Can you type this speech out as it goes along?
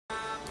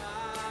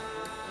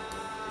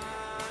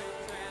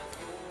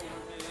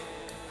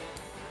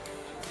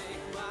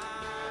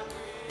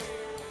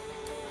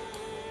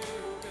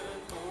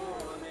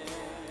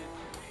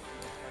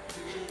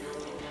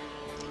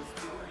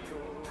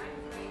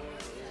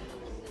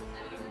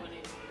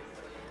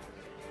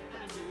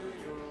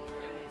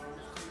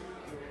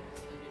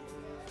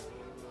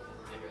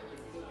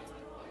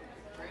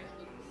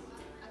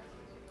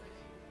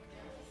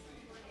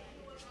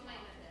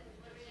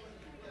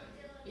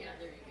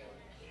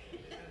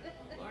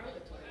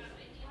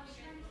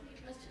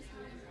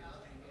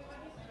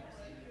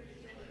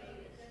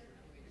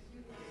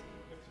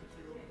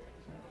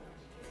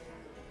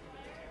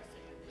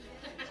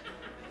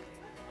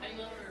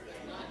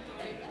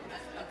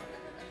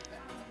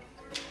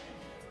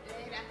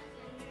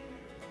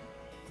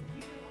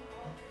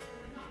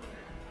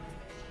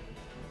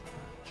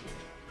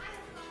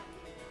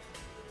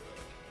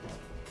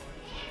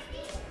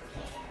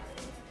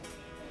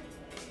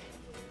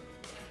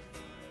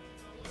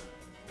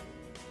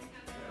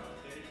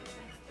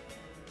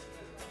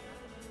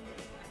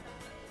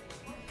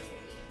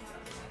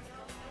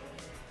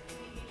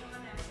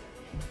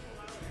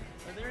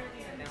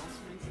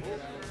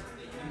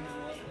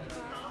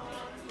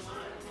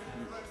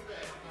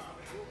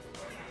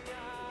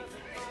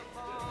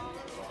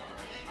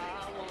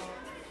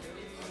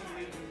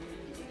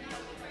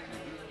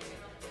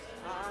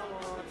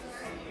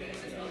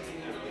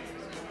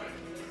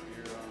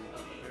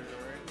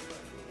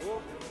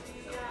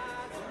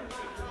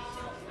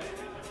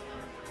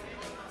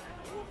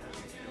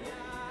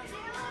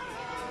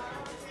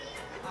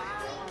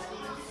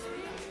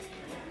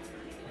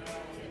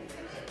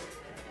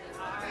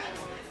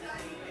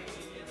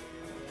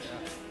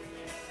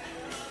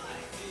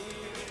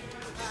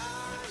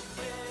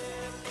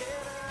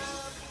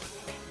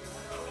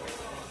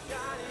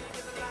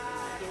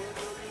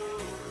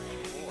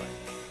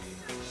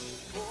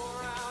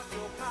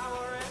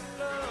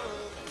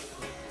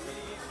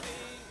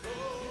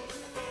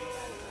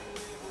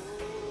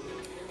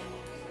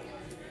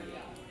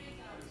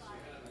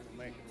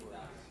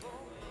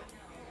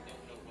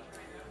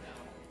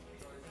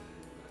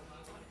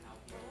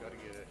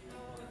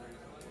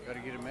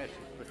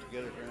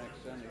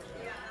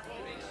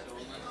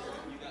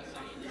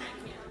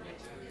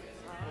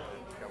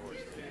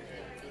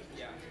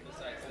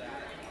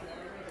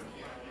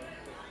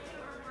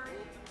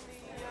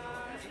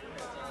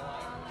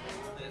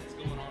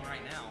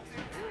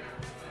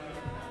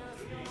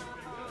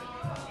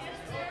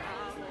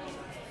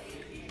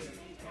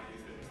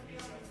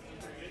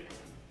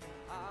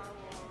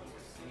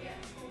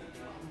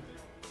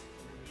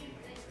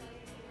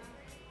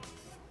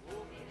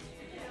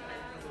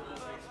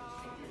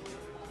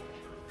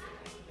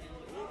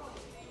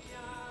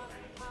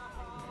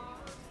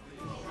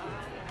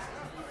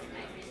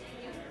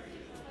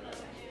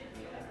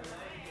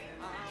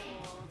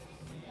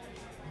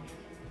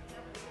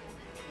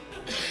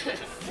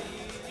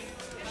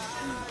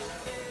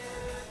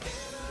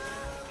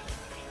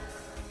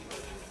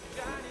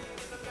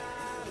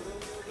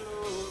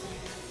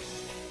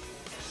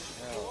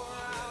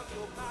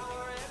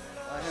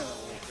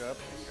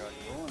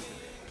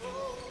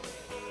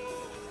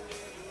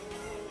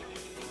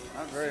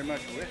very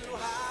much with you.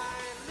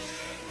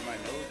 My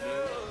nose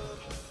good.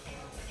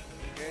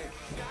 Okay.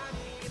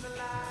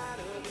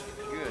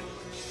 Good.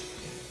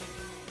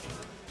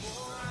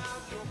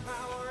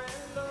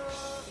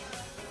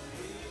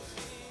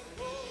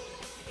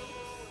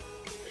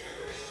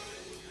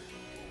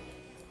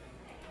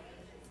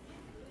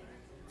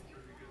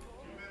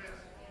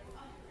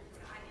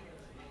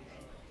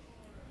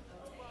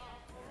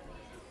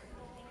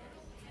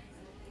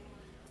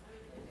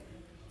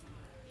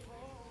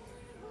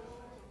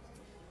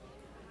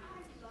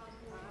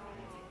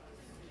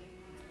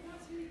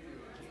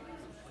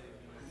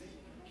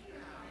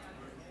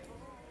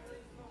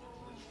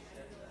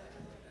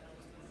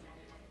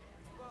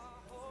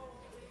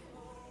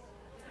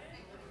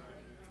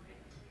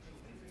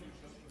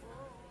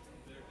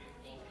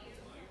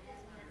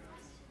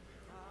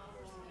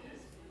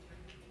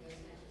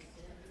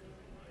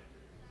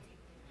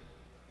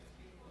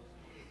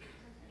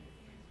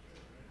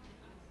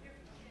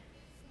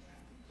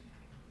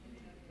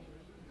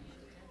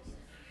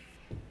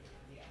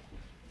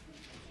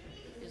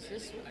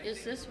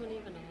 Is this one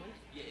even on?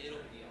 Yeah, it'll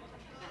be on.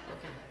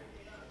 Okay.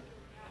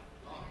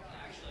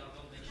 Actually, I'll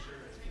go make sure.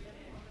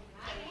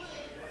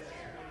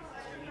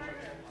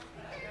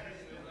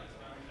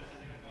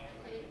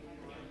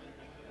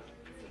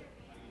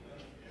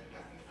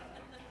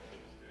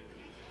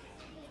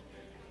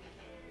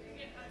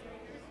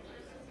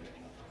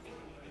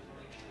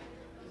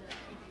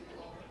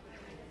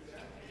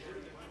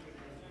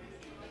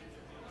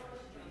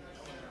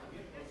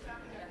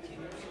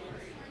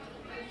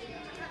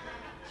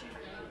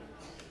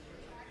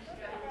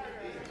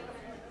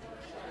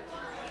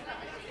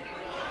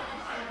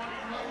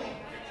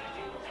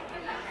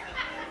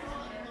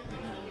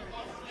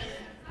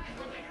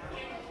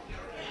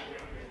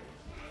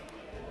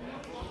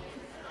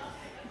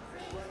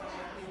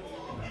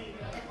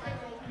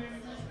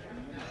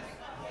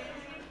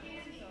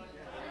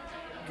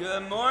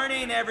 Good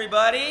morning,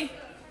 everybody.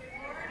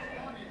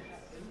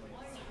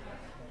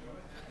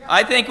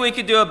 I think we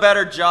could do a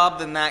better job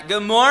than that.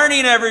 Good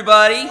morning,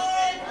 everybody. Good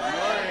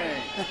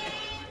morning.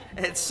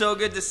 It's so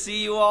good to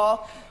see you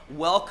all.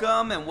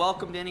 Welcome, and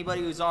welcome to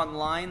anybody who's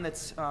online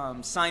that's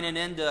signing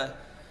in to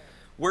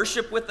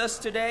worship with us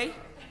today.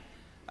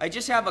 I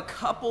just have a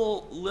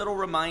couple little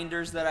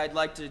reminders that I'd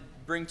like to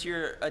bring to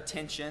your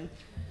attention.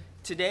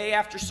 Today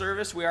after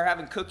service, we are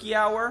having cookie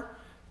hour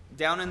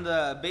down in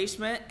the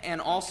basement,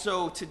 and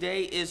also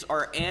today is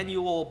our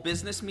annual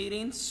business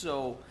meeting,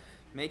 so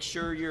make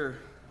sure you're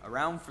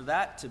around for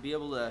that to be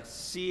able to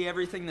see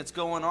everything that's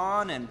going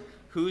on and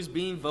who's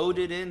being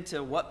voted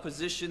into what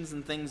positions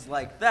and things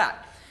like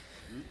that.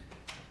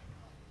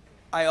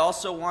 I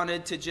also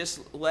wanted to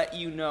just let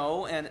you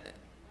know, and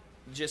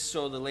just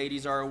so the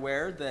ladies are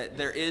aware, that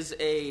there is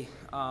a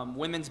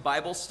women's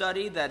Bible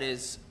study that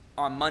is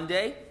on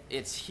Monday.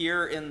 It's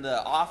here in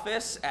the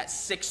office at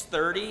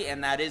 6:30,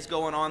 and that is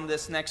going on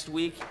this next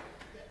week,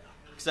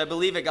 because I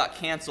believe it got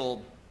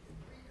canceled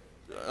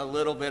a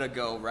little bit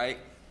ago, right?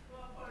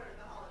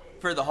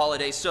 For the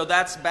holidays. So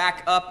that's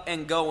back up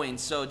and going.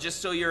 So just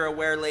so you're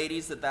aware,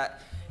 ladies,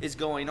 that is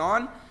going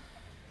on.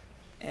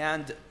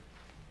 And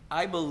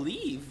I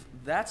believe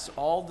that's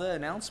all the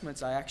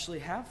announcements I actually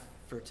have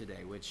for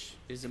today, which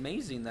is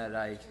amazing that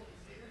I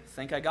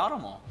think I got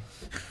them all.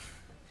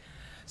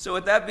 So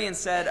with that being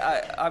said,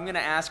 I'm going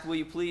to ask, will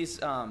you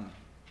please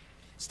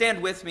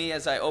stand with me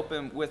as I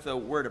open with a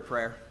word of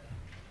prayer.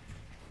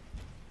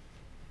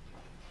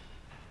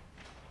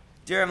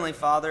 Dear Heavenly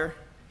Father,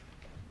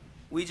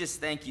 we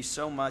just thank you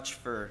so much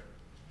for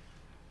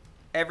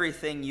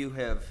everything you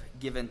have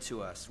given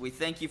to us. We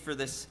thank you for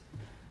this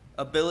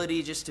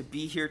ability just to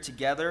be here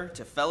together,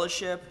 to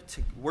fellowship,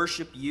 to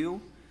worship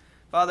you.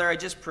 Father, I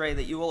just pray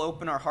that you will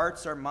open our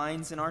hearts, our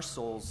minds, and our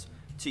souls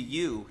to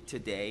you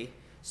today,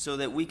 so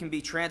that we can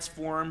be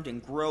transformed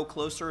and grow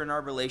closer in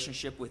our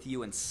relationship with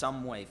you in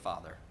some way,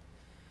 Father.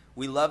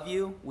 We love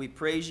you, we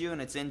praise you,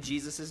 and it's in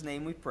Jesus'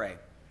 name we pray.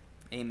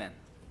 Amen.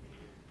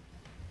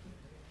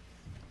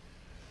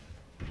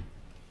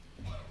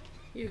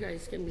 You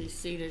guys can be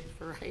seated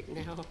for right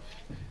now.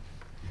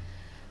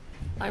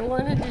 I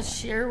wanted to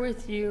share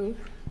with you,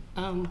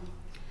 on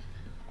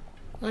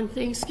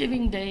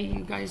Thanksgiving Day,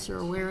 you guys are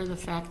aware of the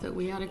fact that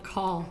we had a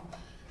call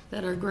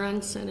that our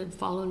grandson had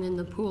fallen in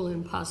the pool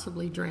and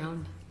possibly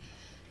drowned.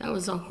 That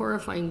was a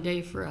horrifying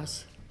day for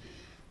us.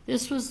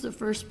 This was the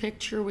first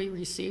picture we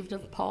received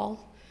of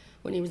Paul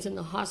when he was in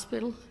the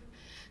hospital.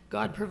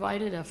 God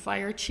provided a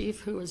fire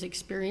chief who was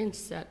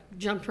experienced that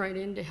jumped right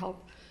in to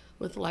help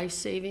with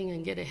life-saving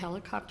and get a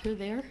helicopter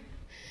there.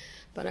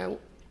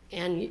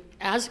 And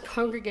as a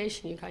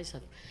congregation, you guys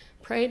have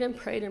prayed and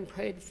prayed and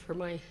prayed for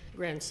my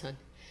grandson.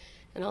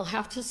 And I'll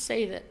have to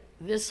say that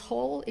this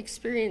whole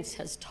experience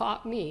has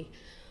taught me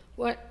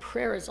what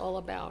prayer is all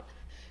about.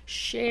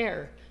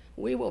 Share.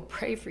 We will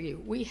pray for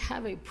you. We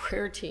have a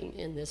prayer team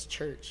in this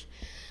church.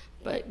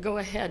 But go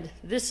ahead.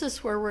 This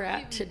is where we're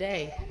at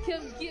today.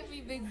 Come get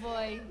me, big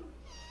boy.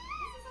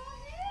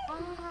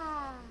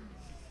 Ah.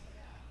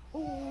 Ooh.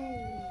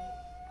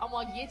 I'm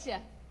gonna get you.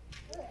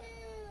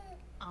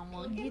 I'm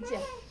gonna get you.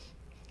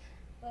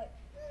 Look.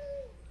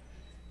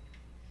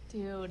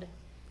 Dude.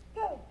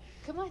 Go.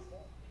 Come on.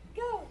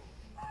 Go.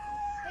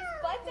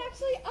 His butt's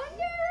actually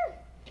under.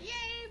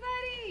 Yay,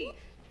 buddy.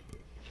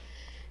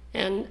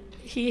 And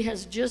he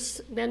has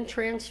just been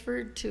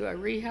transferred to a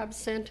rehab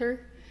center.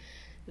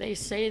 They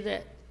say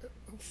that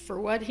for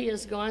what he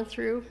has gone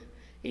through,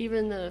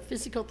 even the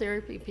physical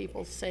therapy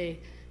people say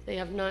they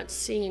have not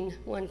seen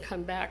one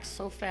come back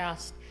so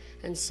fast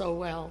and so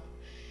well.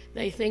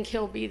 They think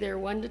he'll be there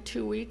 1 to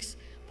 2 weeks,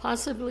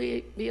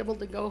 possibly be able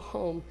to go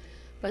home.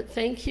 But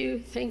thank you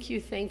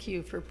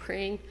for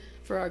praying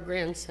for our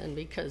grandson,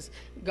 because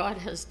God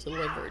has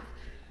delivered.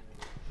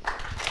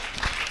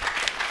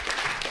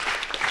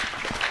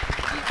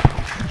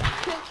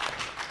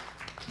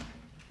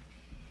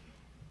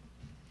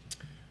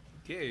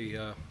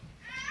 Okay,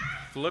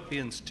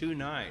 Philippians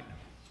 2:9.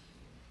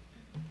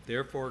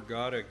 Therefore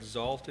God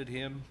exalted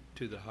him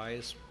to the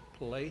highest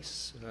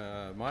place.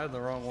 Am I on the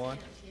wrong one?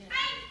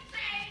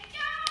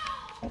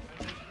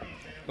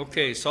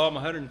 Okay, Psalm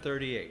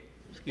 138.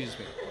 Excuse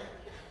me.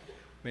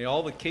 May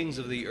all the kings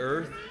of the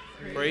earth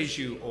praise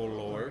you, O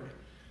Lord,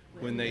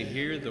 when they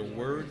hear the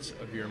words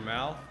of your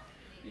mouth.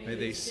 May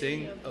they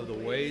sing of the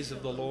ways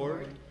of the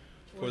Lord,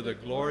 for the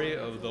glory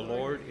of the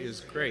Lord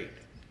is great.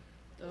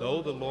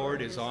 Though the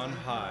Lord is on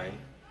high,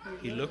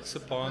 he looks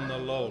upon the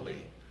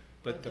lowly,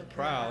 but the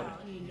proud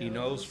he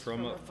knows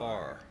from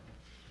afar.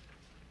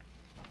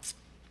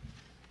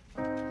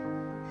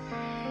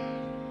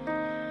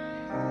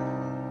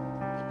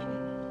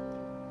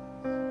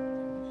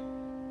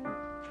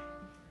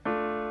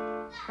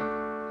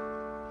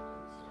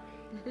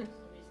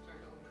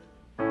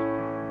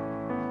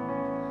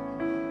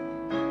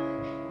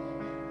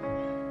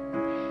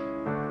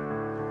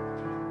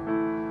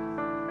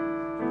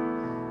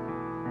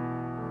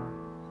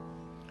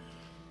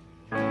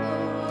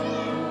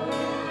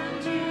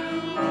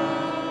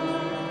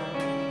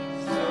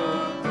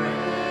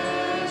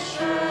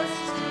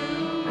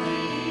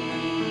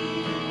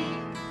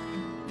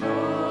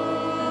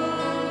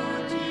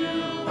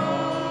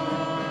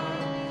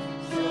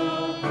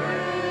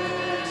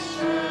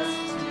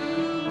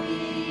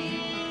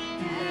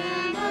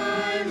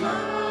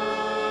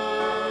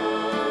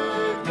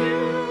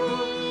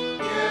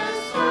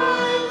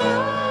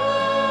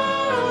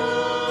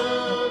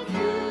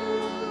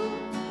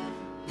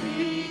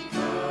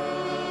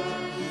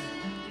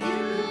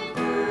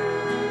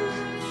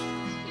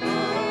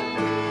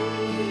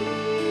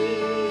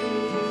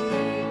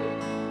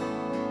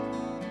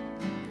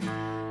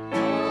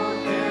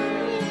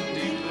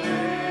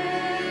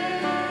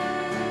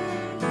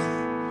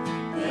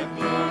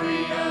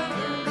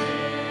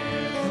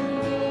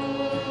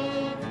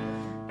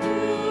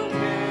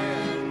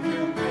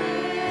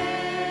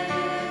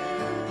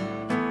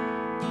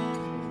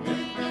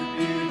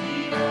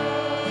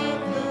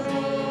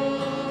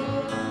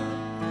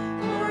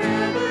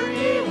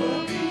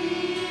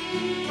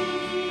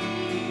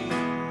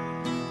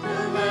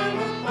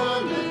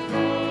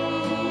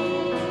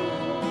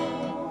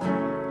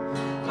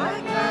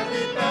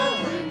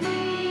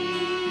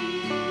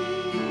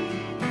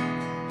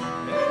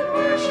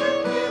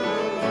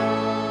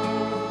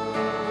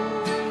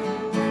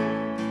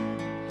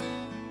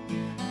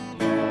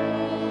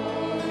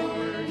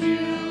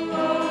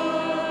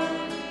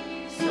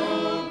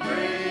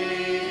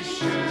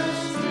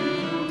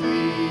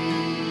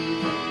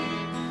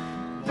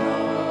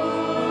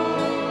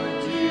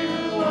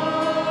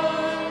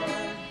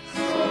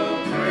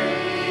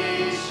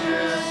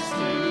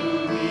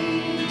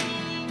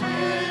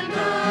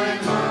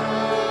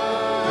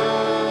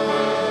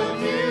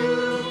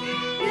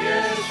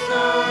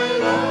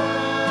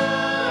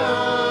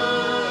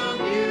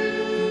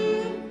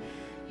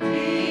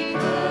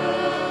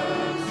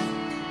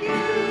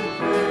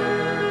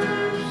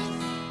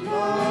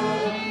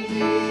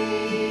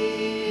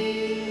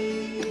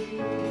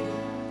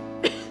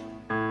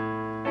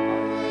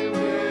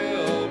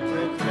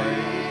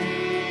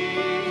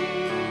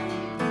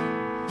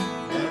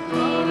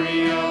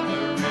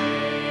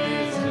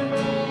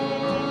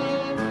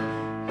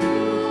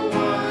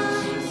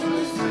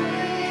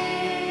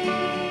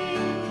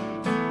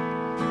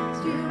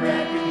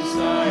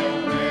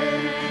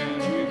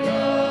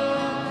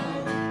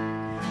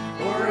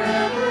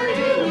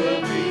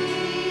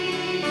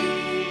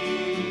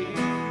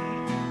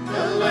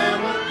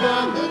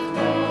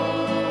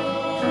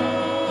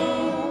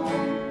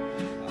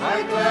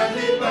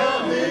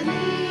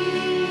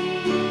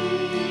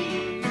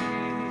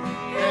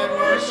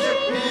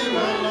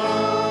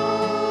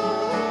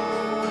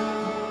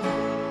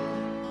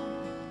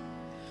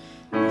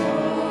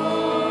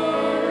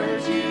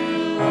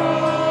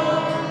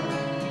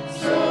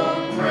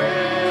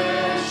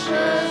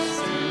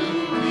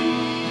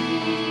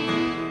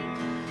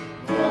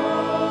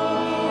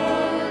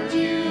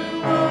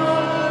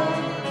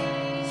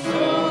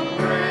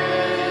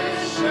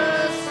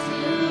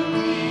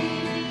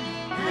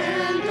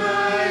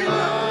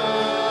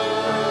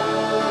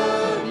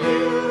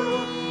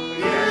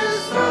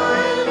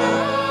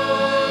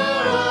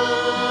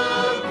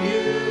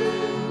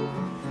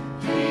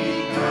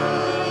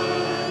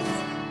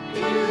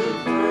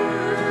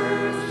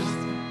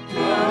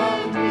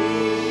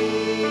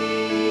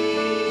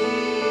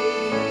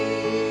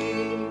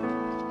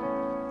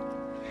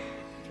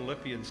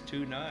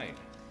 Philippians 2:9.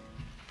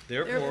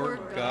 Therefore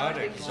God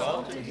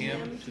exalted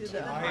him to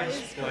the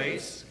highest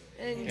place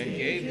and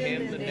gave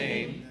him the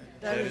name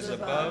that is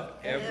above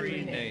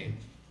every name.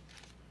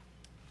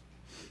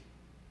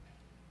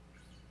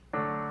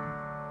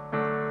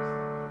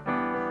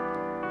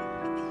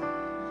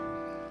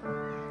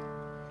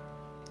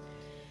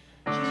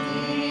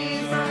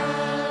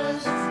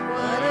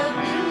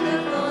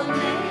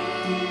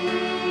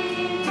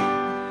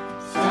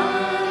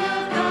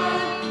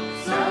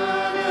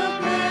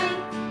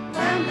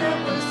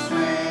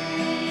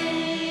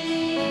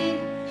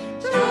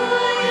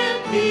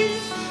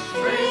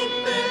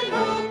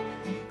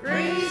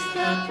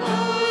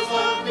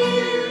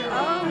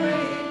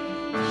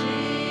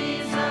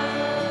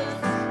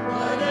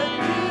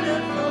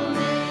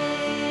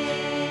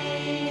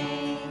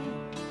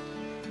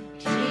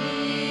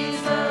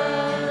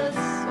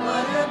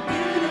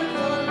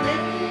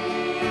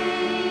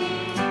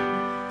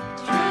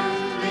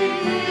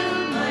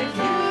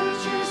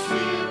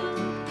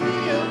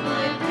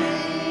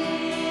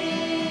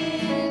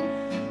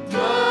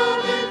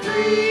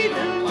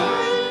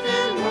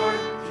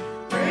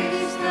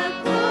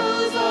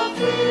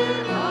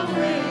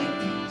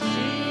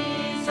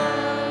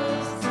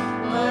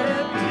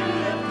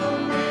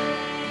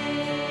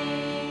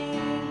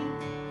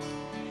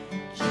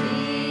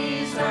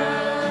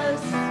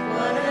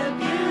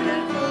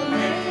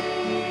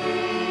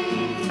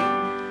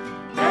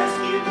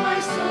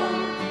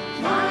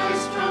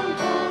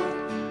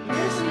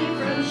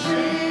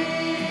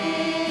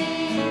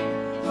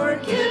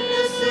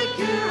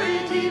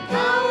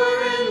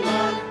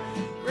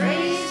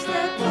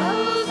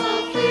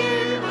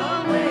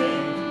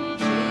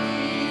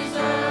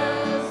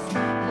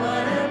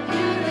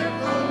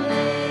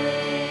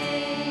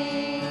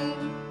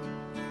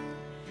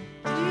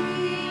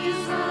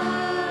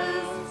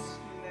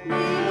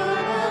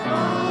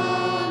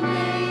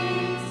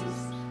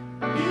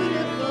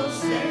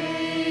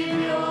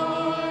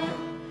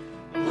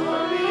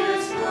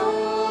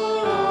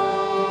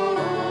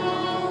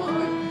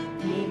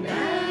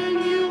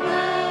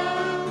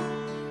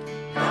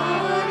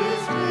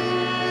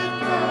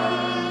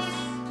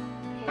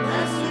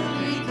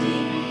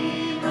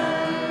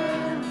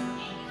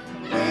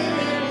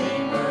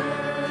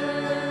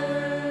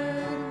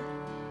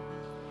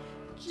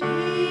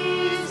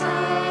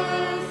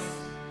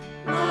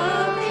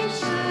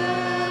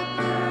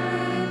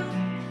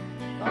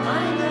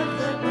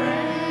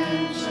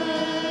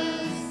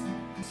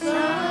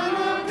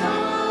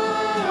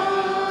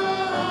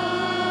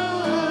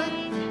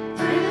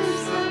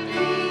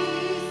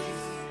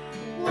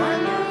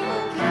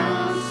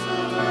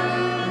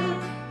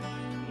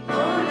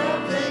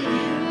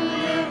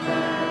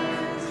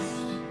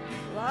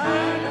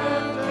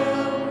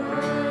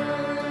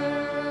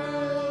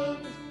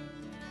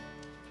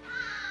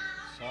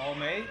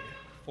 Psalm 8,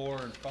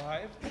 4 and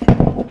 5.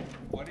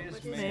 What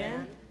is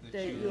man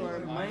that you are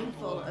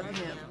mindful of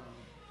him,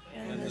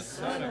 and the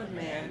Son of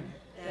Man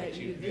that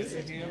you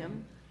visit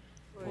him?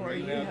 For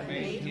you have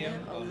made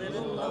him a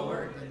little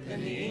lower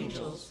than the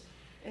angels,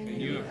 and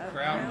you have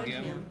crowned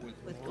him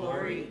with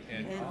glory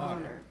and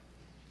honor.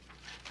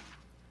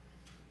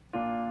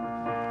 But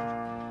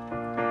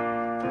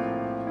the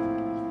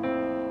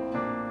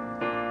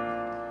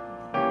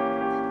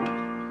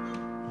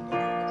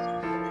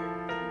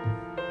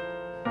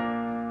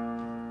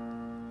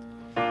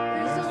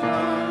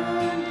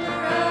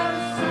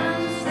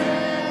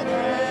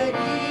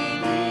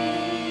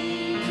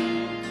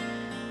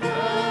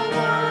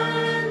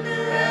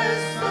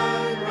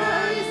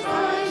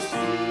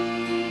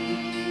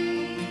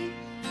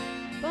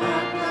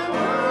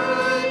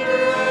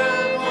wonder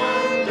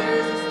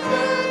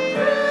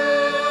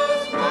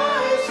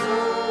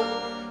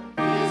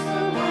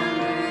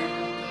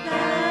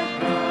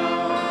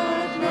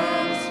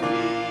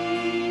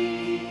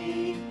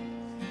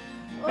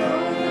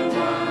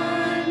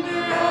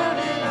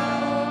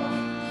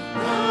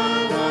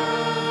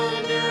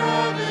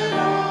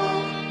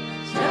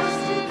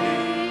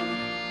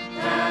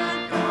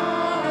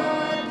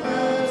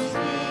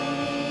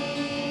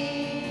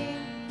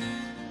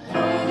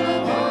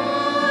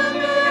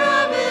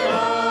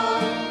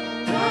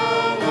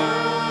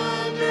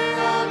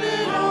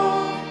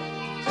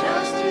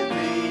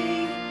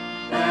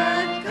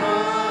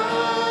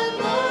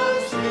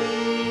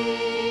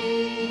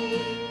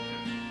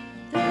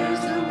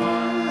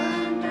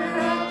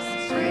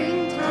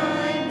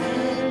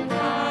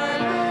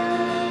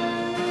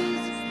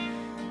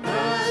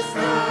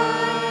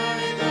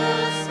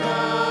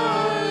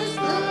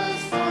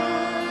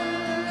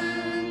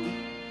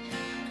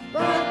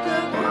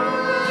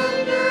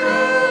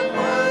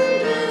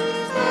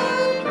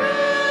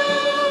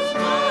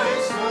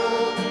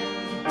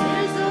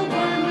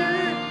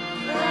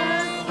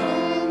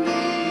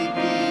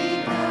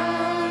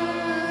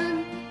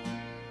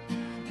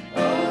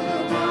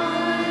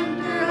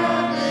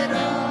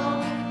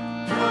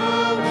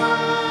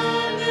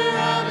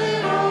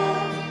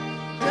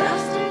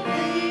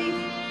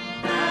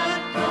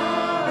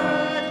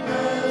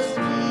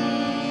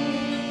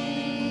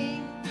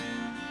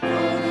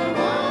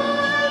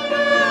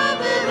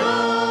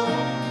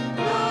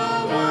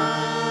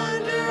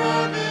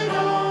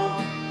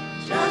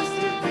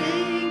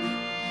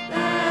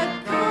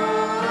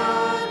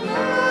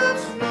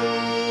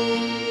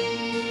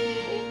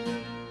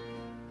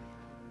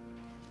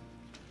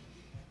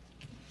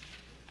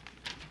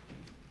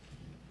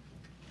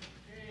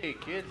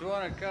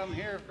come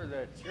here for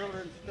the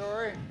children's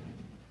story?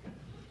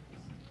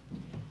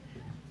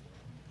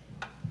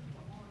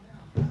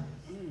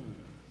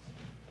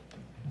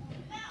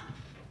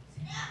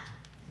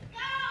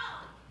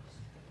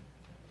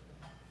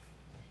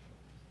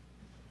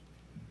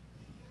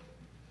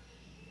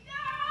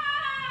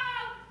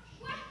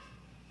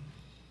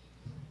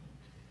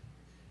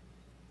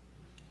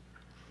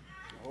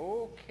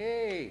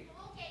 Okay.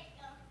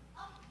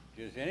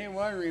 Does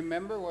anyone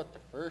remember what the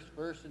first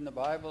verse in the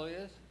Bible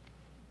is?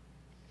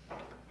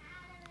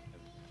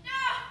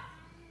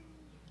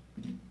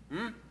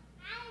 The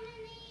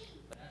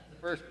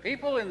first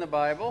people in the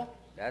Bible.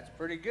 That's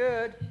pretty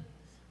good.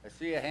 I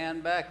see a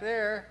hand back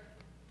there.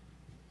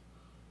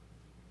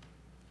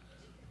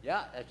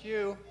 Yeah, that's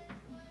you.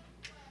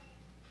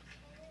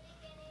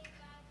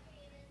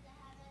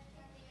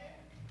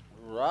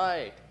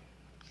 Right.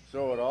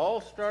 So it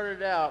all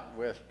started out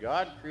with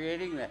God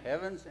creating the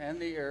heavens and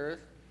the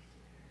earth,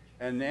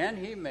 and then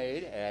he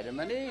made Adam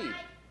and Eve.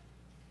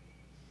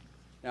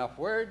 Now,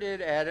 where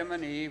did Adam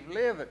and Eve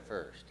live at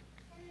first?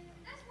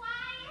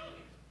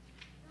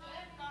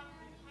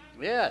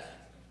 Yes.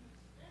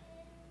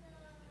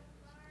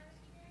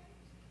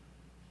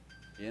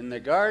 In the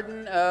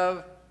Garden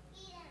of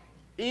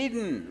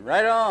Eden.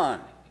 Right on.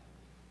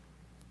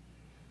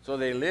 So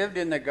they lived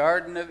in the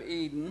Garden of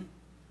Eden.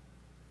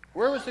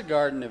 Where was the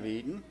Garden of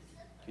Eden?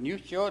 Can you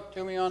show it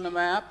to me on the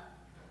map?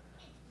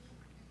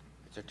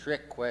 It's a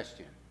trick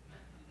question.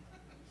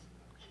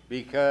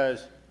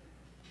 Because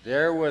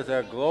there was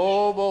a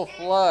global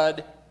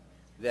flood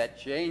that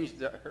changed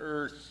the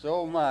earth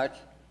so much,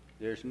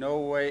 there's no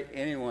way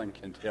anyone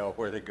can tell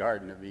where the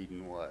Garden of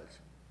Eden was.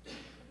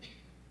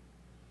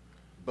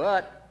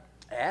 But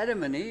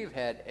Adam and Eve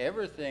had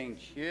everything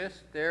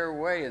just their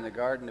way in the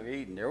Garden of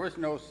Eden. There was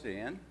no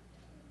sin,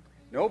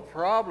 no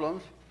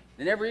problems.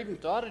 They never even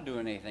thought of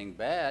doing anything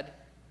bad,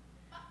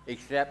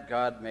 except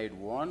God made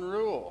one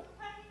rule.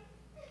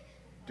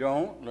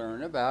 Don't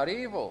learn about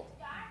evil.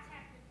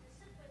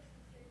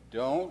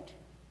 Don't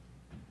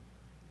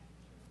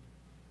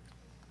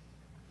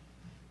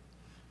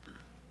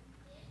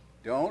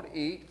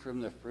eat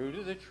from the fruit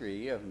of the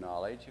tree of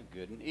knowledge of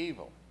good and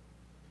evil.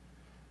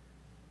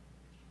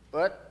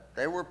 But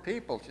they were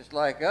people just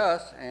like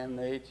us, and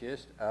they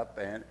just up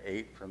and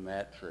ate from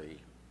that tree.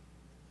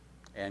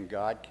 And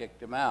God kicked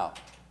them out.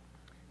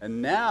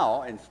 And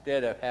now,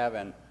 instead of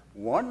having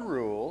one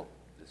rule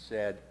that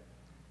said,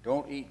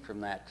 don't eat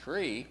from that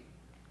tree,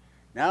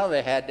 now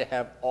they had to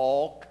have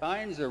all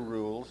kinds of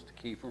rules to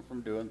keep them from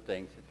doing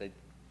things that they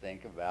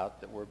think about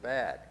that were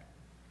bad.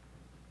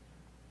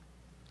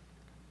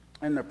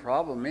 And the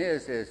problem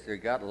is they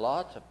got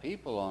lots of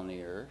people on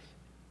the earth.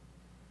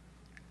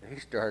 They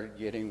started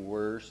getting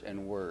worse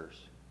and worse.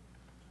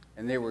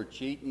 And they were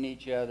cheating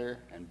each other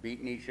and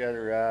beating each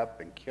other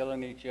up and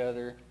killing each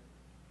other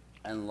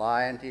and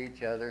lying to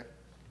each other.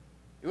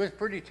 It was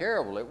pretty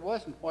terrible. It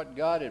wasn't what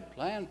God had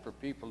planned for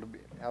people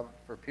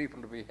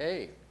to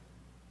behave.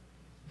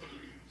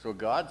 So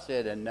God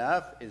said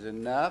enough is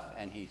enough,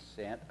 and he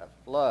sent a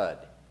flood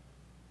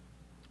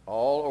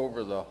all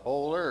over the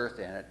whole earth,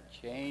 and it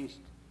changed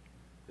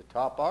the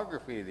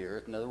topography of the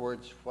earth. In other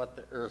words, what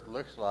the earth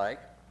looks like.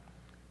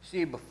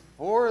 See,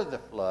 before the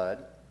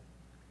flood,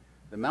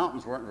 the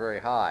mountains weren't very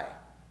high,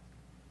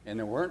 and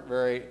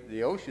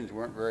the oceans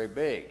weren't very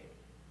big.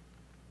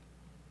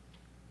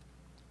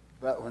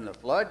 But when the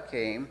flood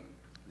came,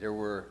 there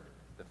were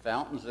the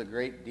fountains of the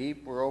great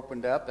deep were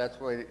opened up. That's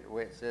the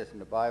way it says in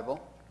the Bible.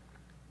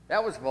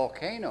 That was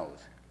volcanoes.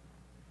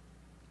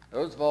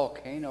 Those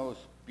volcanoes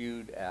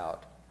spewed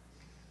out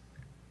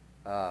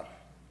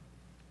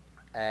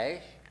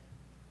ash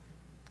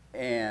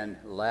and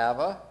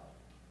lava,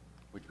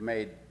 which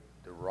made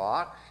the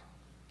rocks,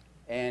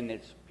 and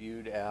it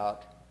spewed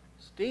out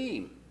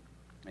steam.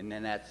 And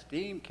then that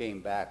steam came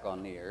back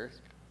on the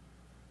earth,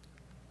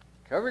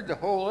 covered the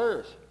whole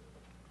earth.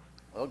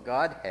 Well,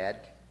 God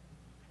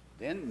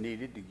then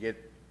needed to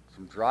get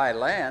some dry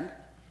land,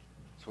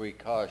 so he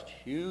caused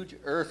huge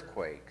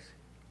earthquakes.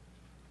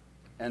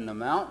 And the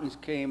mountains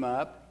came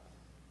up,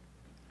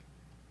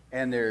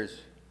 and there's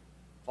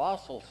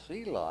fossil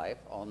sea life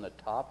on the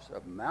tops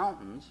of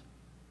mountains.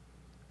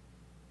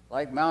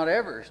 Like Mount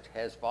Everest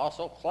has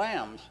fossil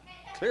clams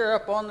clear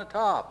up on the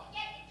top.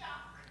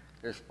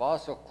 There's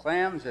fossil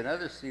clams and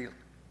other sea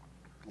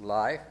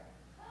life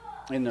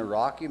in the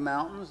Rocky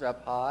Mountains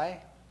up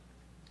high,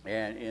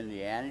 and in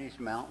the Andes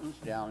Mountains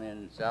down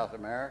in South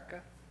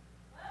America.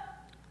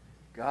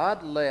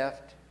 God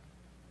left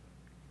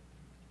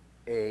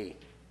a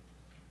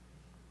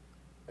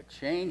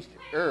changed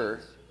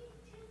earth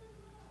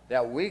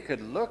that we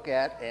could look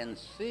at and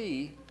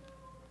see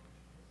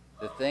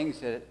the things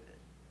that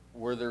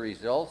were the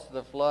results of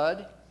the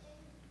flood.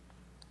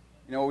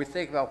 You know, we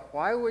think about,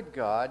 why would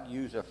God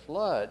use a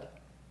flood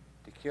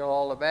to kill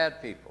all the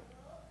bad people?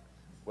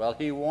 Well,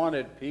 he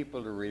wanted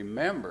people to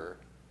remember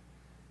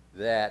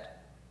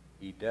that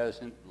he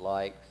doesn't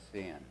like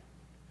sin.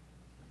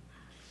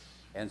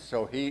 And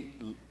so he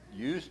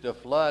used a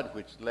flood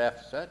which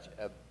left such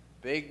a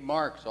big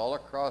marks all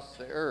across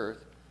the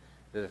earth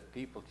that if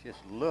people just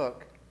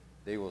look,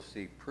 they will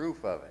see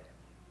proof of it.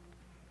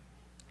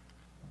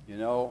 You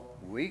know,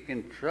 we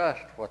can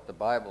trust what the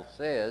Bible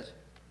says,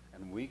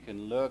 and we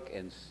can look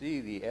and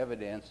see the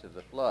evidence of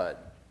the flood.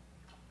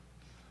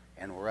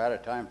 And we're out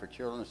of time for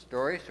children's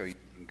stories, so you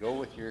can go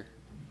with your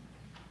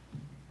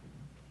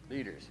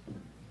leaders.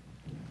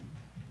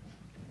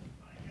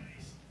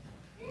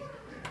 Good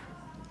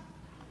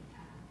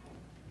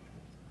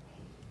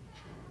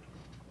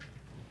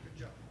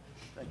job.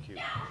 Thank you.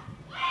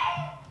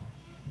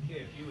 Okay,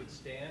 if you would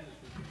stand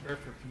as we prepare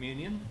for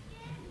communion.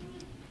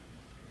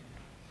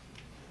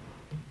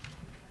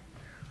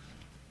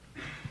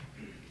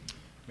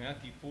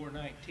 Matthew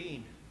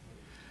 4:19.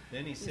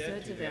 Then he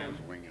said to them,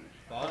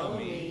 "Follow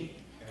me,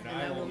 and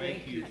I will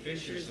make you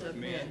fishers of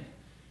men."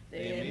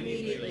 They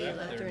immediately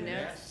left their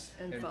nets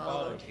and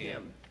followed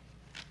him.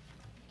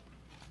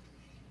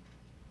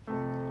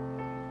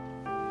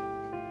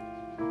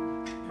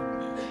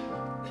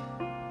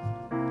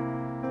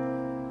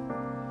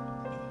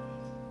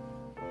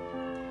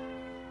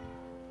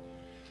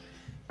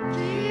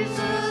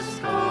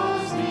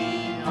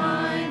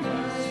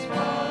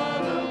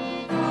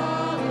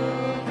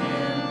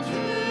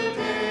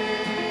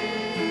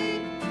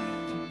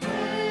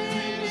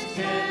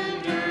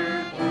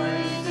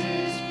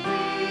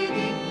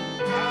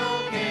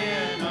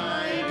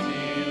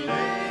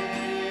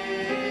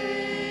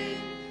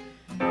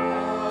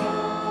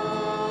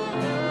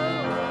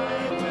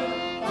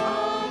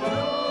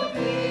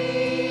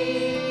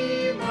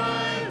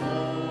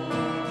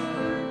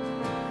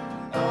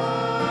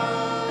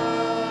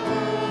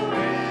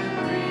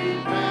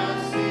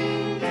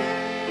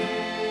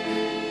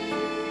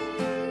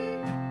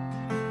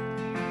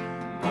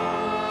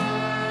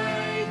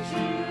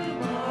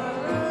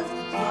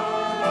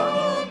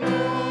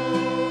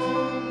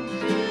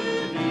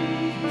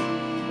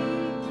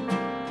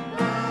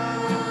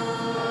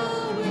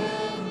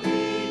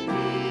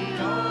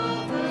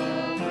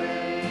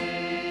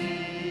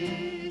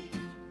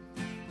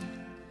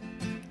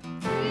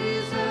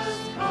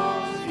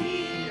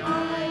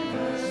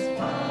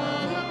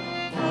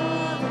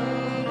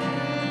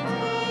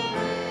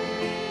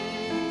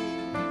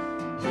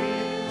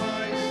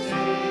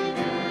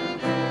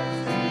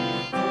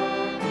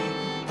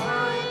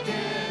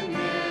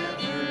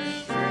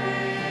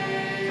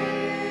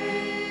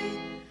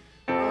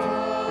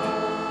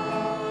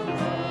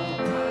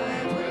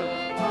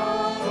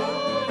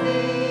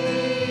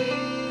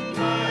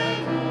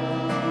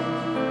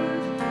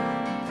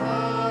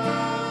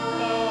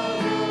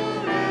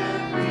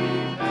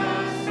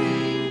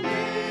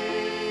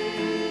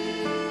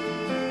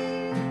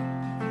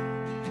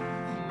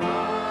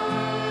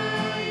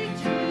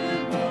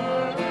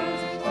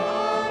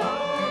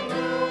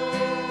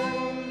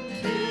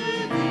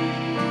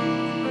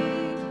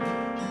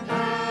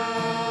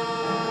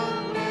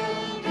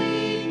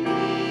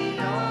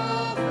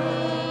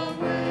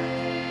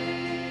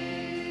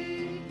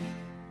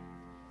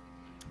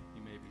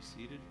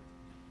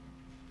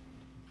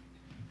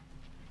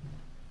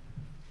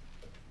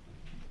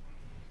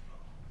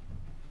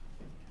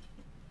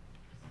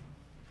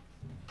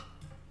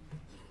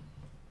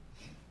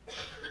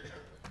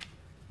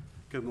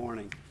 Good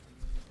morning.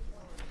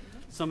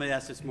 Somebody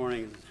asked this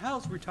morning,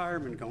 how's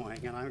retirement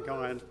going? And I'm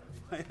going,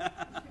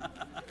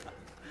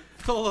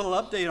 so a little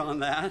update on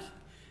that.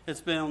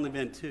 It's only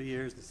been 2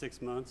 years and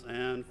 6 months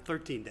and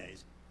 13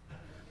 days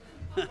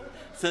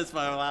since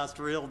my last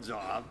real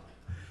job.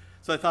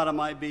 So I thought it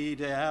might be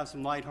to have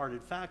some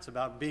lighthearted facts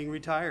about being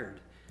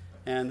retired.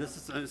 And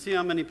this is, see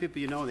how many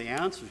people you know the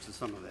answers to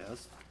some of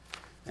this.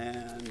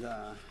 And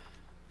I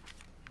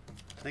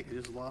think I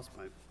just lost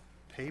my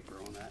paper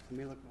on that. Let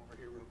me look over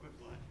here real quick.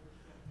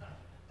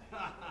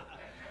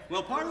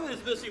 Well, part of it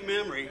is missing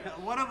memory.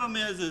 One of them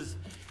is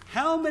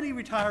how many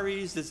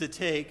retirees does it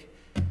take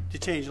to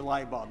change a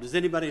light bulb? Does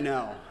anybody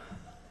know?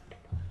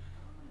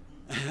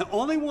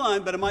 Only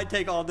one, but it might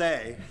take all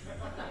day.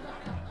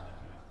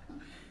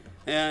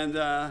 And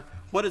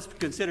what is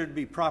considered to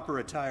be proper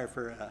attire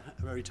for a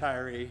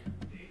retiree?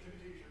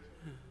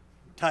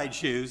 Tied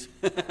shoes.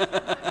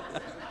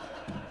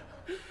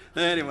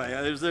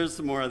 Anyway, there's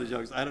some more other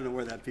jokes. I don't know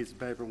where that piece of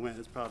paper went.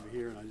 It's probably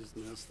here, and I just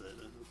missed it.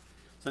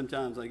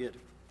 Sometimes I get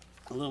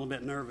a little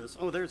bit nervous.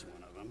 Oh, there's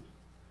one of them.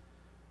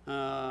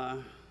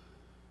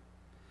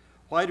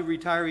 Why do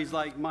retirees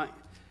like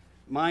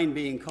mine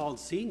being called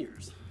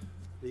seniors?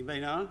 Anybody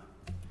know?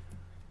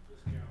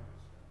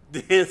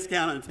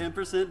 Discount, a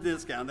 10%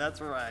 discount. That's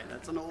right.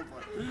 That's an old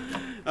one.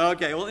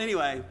 Okay, well,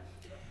 anyway,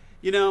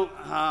 you know,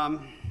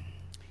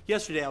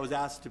 yesterday I was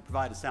asked to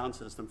provide a sound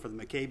system for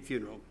the McCabe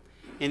funeral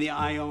in the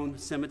Ione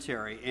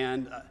Cemetery.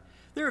 And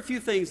there are a few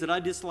things that I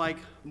dislike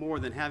more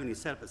than having to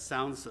set up a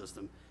sound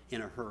system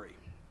in a hurry.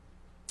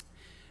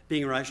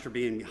 Being rushed or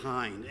being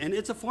behind. And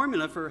it's a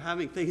formula for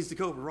having things to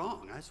go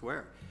wrong, I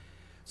swear.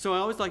 So I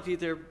always like to get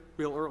there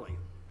real early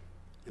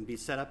and be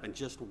set up and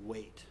just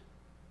wait.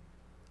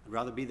 I'd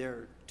rather be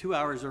there 2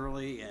 hours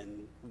early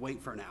and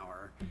wait for an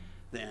hour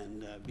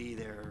than be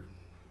there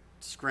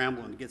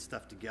scrambling to get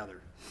stuff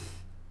together.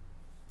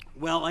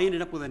 Well, I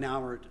ended up with an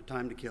hour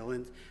time to kill,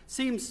 and it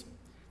seems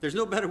there's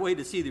no better way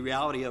to see the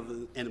reality of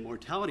and the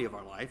mortality of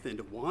our life than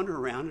to wander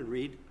around and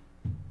read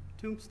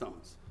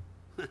tombstones.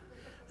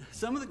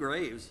 Some of the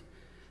graves,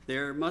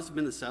 there must have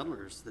been the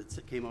settlers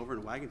that came over in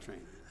a wagon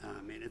train.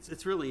 I mean,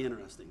 it's really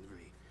interesting to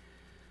me.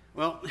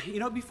 Well, you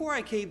know, before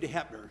I came to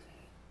Heppner,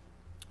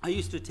 I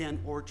used to attend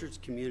Orchards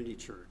Community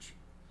Church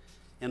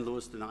in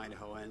Lewiston,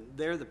 Idaho, and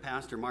there the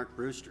pastor, Mark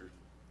Brewster,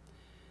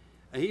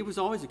 he was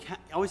always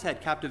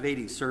had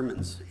captivating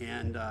sermons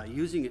and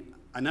using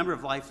a number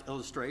of life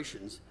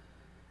illustrations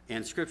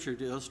and scripture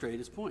to illustrate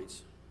his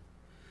points.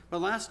 But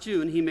last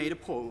June, he made a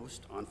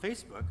post on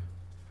Facebook,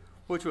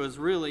 which was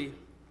really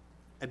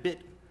a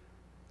bit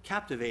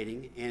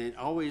captivating, and it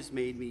always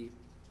made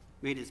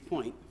his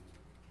point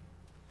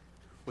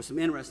with some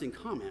interesting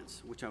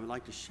comments, which I would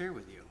like to share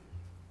with you.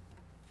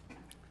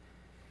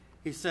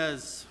 He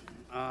says,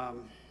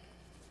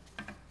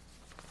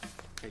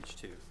 page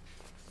 2.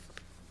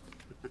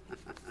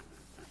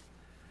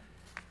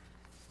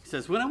 He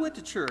says, when I went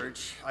to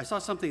church, I saw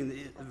something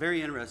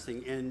very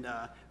interesting and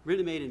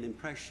really made an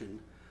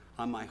impression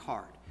on my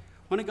heart.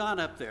 When I got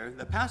up there,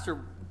 the pastor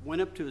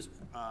went up to his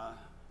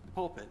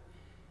pulpit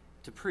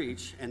to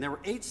preach, and there were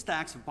 8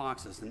 stacks of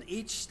boxes, and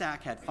each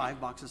stack had 5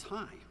 boxes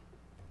high.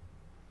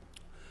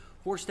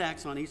 4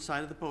 stacks on each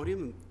side of the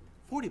podium, and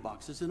 40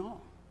 boxes in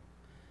all.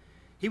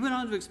 He went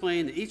on to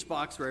explain that each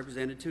box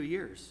represented 2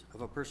 years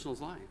of a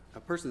person's life,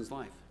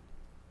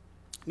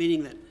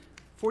 meaning that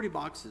 40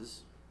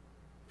 boxes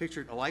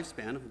pictured a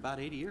lifespan of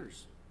about 80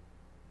 years.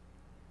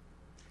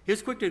 He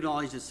was quick to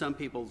acknowledge that some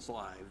people's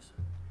lives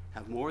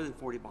have more than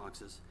 40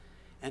 boxes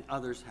and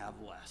others have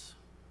less.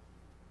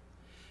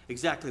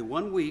 Exactly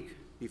 1 week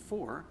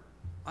before,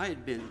 I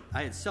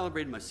had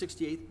celebrated my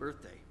 68th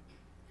birthday.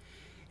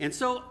 And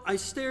so I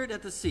stared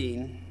at the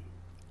scene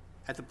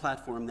at the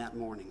platform that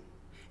morning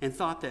and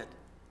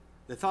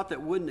the thought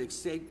that wouldn't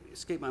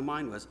escape my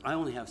mind was, I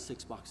only have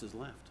 6 boxes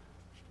left.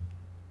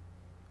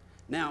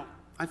 Now,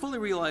 I fully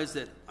realize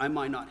that I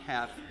might not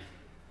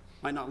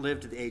live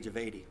to the age of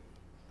 80.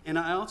 And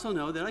I also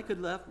know that I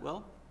could live,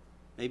 well,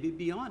 maybe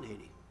beyond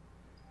 80.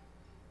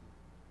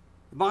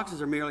 The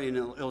boxes are merely an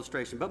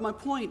illustration, but my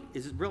point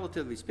is,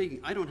 relatively speaking,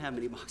 I don't have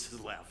many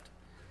boxes left.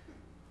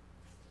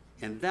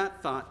 And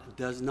that thought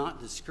does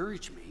not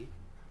discourage me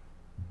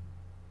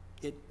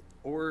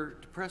or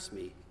depress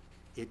me.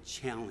 It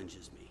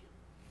challenges me.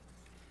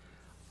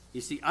 You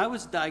see, I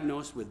was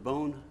diagnosed with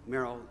bone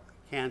marrow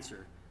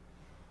cancer,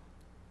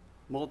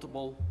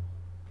 multiple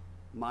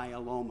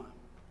myeloma.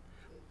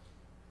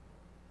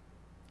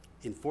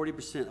 And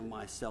 40% of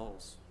my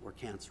cells were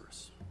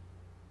cancerous.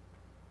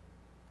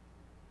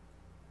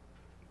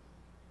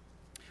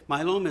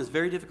 Myeloma is a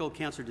very difficult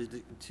cancer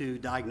to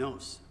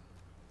diagnose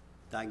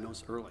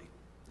early.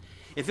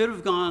 If it would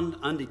have gone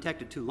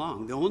undetected too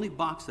long, the only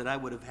box that I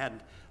would have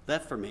had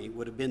left for me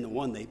would have been the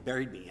one they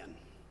buried me in.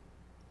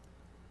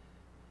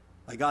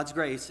 By God's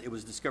grace, it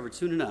was discovered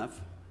soon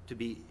enough to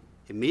be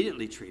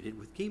immediately treated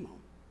with chemo.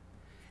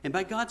 And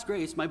by God's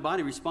grace, my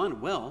body responded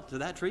well to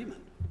that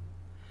treatment.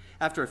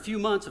 After a few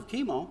months of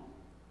chemo,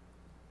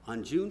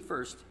 on June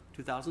 1st,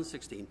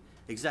 2016,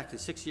 exactly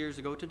 6 years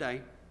ago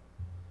today,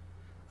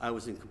 I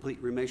was in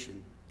complete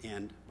remission,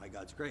 and by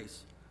God's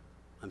grace,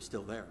 I'm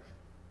still there.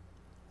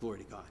 Glory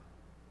to God.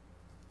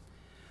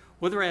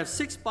 Whether I have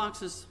 6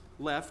 boxes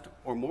left,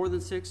 or more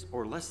than 6,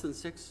 or less than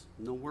 6,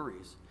 no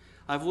worries.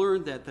 I've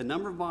learned that the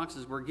number of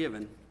boxes we're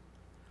given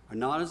are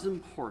not as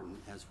important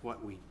as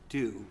what we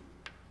do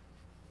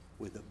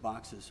with the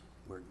boxes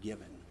we're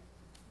given.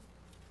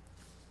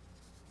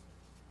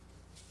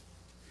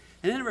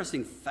 An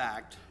interesting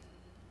fact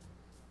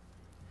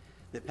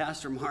that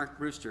Pastor Mark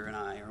Brewster and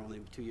I are only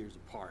 2 years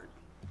apart.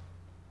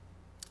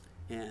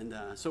 And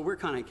so we're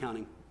kind of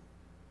counting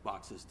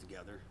boxes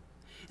together.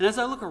 And as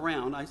I look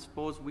around, I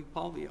suppose we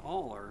probably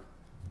all are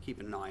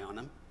keeping an eye on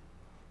them.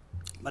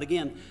 But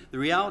again, the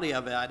reality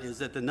of that is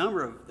that the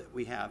number that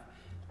we have,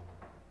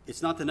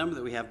 it's not the number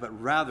that we have,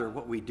 but rather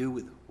what we do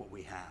with what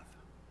we have.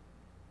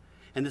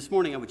 And this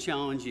morning I would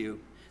challenge you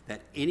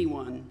that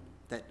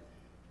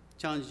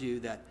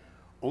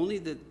only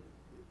the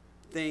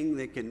thing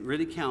that can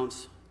really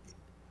count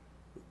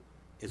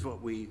is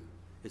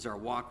our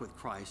walk with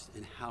Christ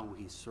and how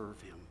we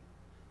serve him.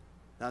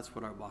 That's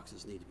what our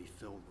boxes need to be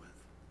filled with.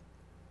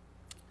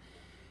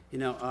 You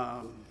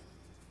know,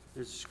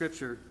 there's a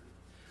scripture,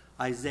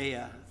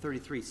 Isaiah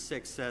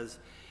 33:6 says,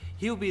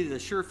 he'll be the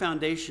sure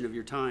foundation of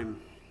your time,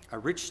 a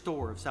rich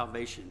store of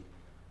salvation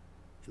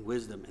and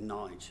wisdom and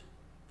knowledge.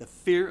 The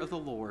fear of the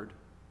Lord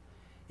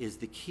is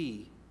the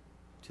key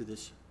to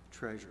this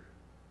treasure.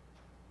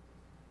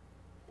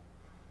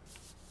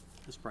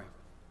 Let's pray.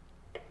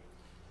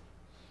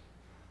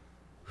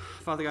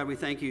 Father God, we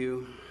thank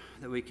you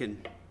that we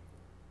can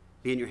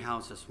be in your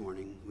house this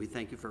morning. We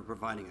thank you for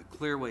providing a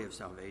clear way of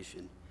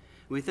salvation.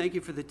 We thank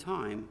you for the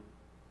time,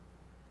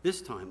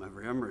 this time of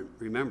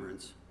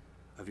remembrance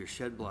of your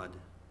shed blood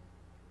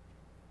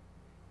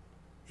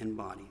and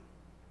body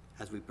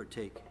as we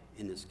partake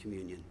in this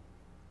communion.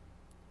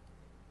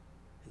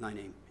 In thy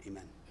name,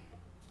 amen.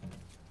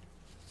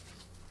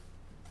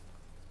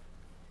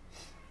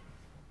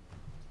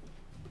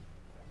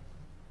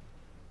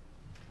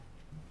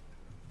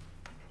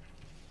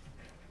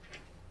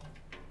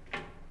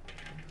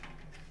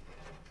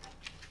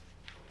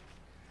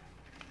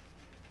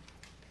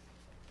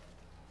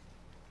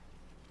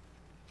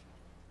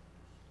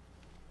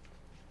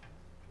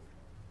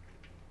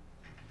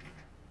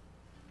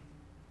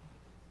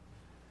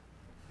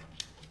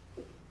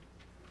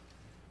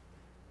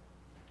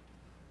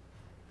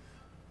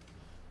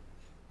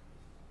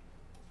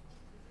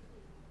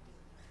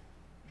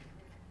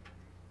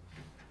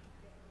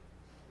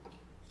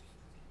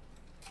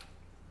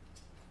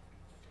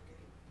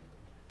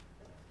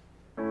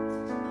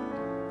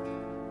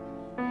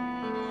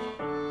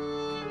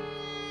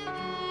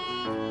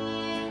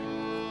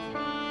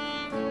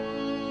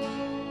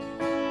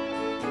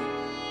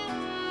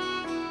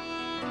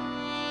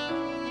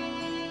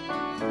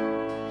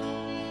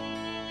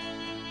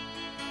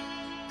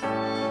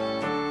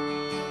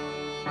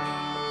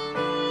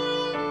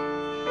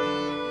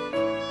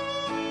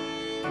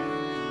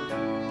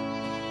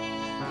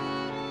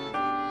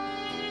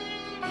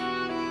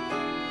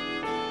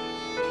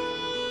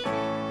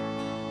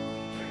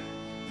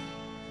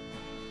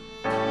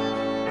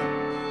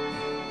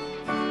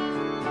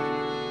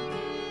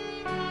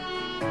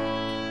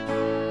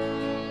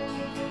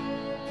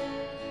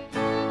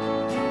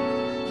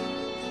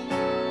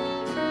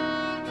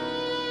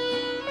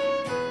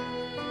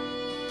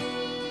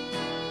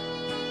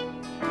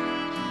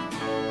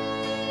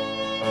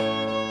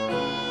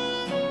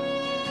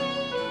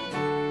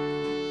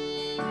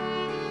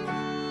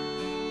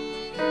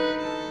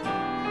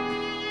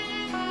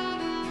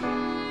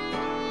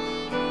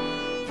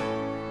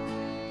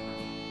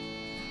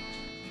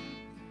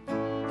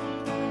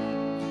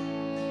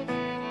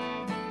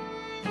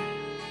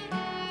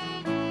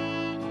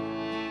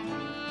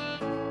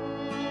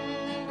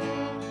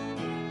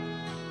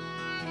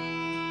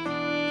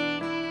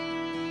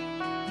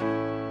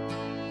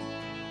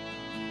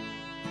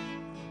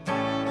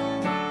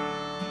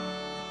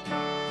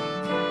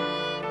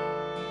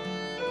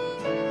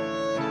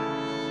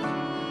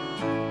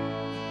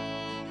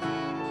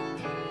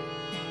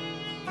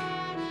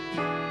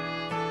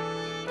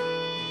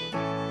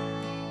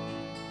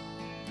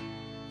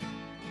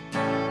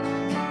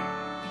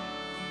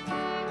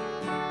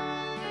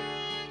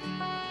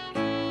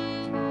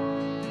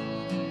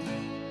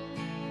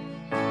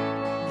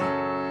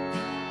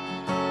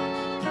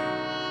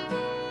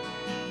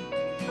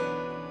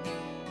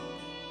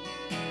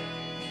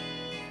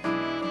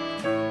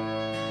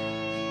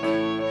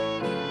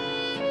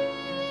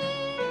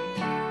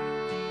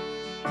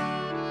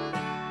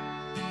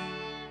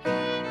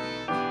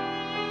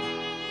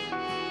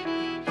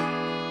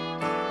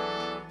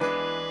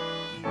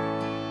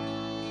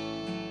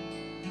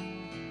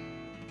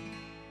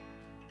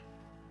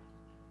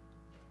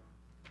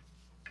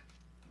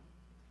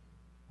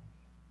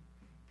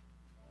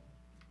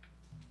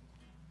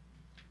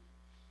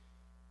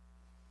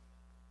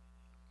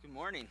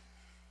 morning.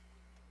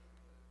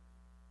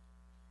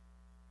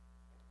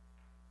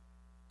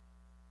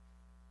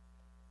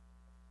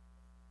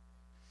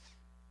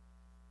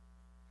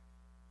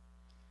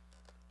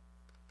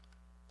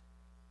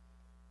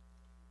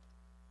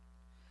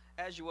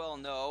 As you all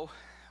know,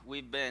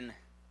 we've been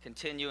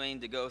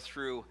continuing to go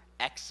through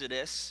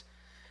Exodus,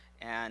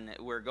 and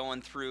we're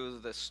going through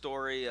the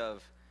story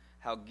of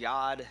how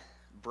God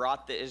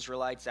brought the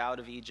Israelites out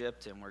of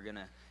Egypt, and we're going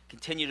to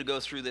continue to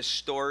go through this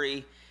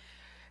story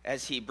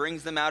as he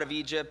brings them out of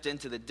Egypt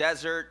into the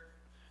desert,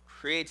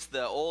 creates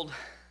the old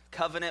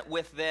covenant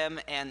with them,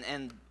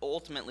 and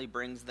ultimately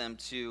brings them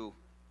to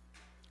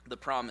the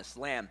promised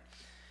land.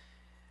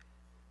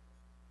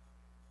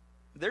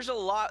 There's a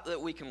lot that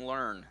we can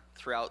learn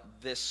throughout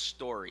this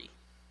story,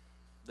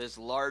 this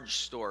large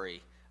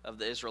story of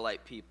the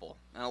Israelite people,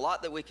 and a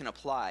lot that we can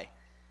apply.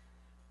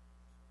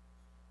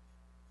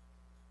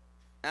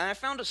 And I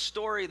found a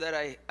story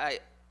that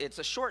it's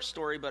a short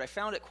story, but I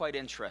found it quite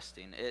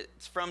interesting.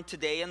 It's from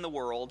Today in the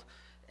World,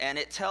 and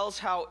it tells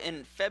how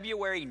in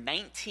February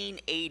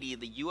 1980,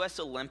 the U.S.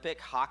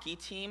 Olympic hockey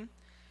team,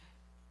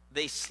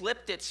 they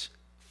slipped its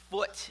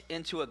foot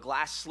into a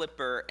glass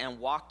slipper and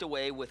walked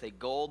away with a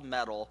gold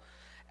medal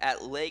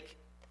at Lake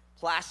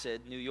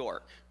Placid, New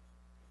York.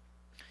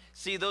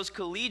 See, those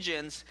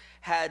collegians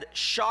had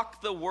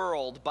shocked the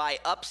world by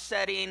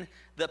upsetting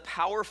the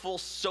powerful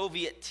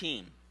Soviet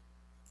team.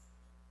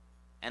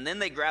 And then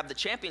they grabbed the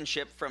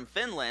championship from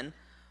Finland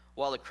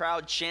while the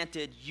crowd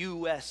chanted,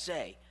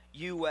 USA,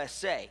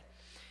 USA.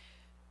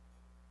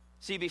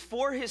 See,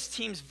 before his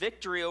team's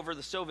victory over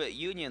the Soviet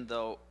Union,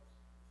 though,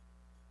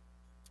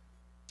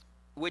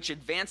 which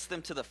advanced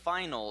them to the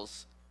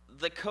finals,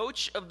 the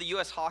coach of the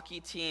U.S. hockey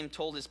team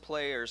told his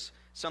players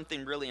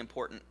something really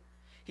important.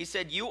 He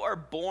said, "You are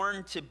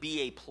born to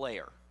be a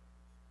player.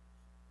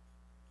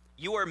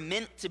 You are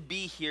meant to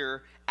be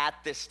here at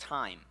this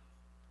time.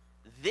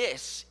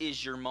 This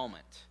is your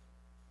moment."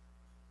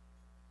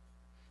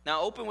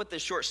 Now, I'll open with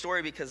this short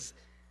story because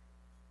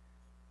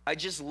I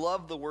just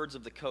love the words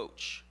of the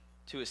coach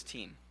to his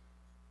team.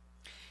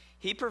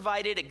 He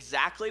provided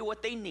exactly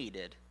what they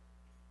needed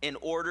in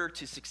order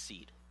to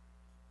succeed.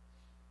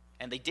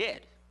 And they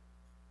did.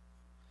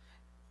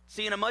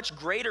 See, in a much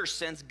greater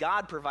sense,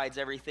 God provides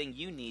everything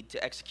you need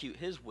to execute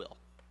his will.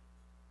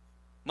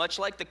 Much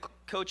like the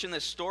coach in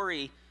this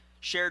story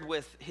shared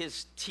with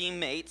his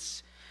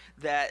teammates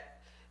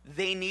that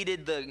they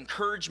needed the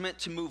encouragement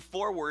to move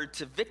forward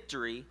to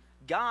victory,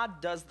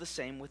 God does the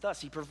same with us.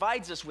 He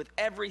provides us with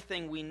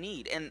everything we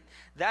need. And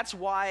that's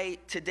why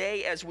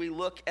today, as we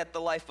look at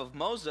the life of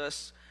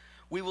Moses,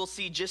 we will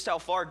see just how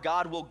far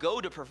God will go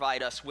to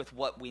provide us with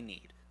what we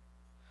need.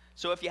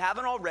 So if you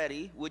haven't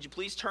already, would you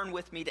please turn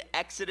with me to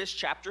Exodus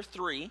chapter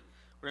 3.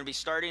 We're going to be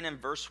starting in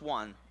verse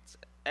 1. It's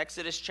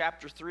Exodus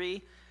chapter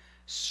 3,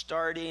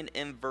 starting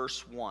in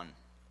verse 1.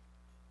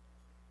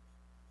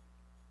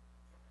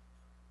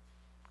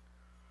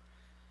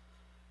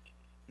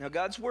 Now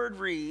God's word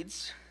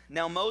reads,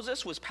 "Now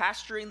Moses was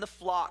pasturing the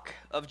flock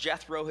of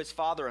Jethro, his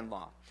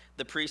father-in-law,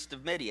 the priest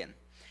of Midian.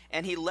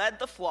 And he led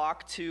the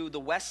flock to the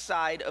west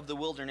side of the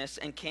wilderness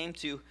and came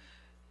to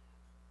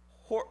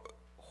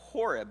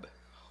Horeb."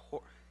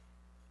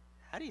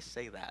 How do you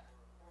say that?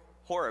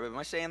 Horeb, am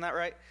I saying that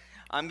right?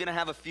 I'm going to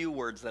have a few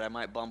words that I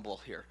might bumble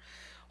here.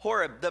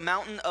 Horeb, the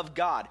mountain of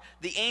God.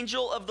 The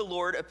angel of the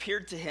Lord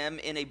appeared to him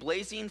in a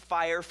blazing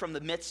fire from the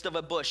midst of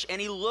a bush.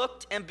 And he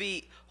looked, and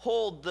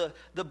behold,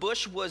 the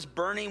bush was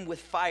burning with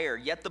fire,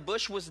 yet the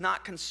bush was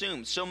not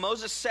consumed. So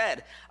Moses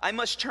said, "I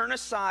must turn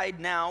aside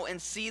now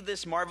and see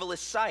this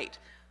marvelous sight,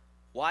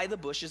 why the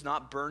bush is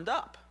not burned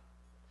up."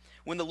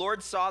 When the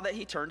Lord saw that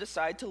he turned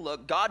aside to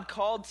look, God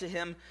called to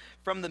him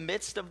from the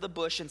midst of the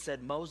bush and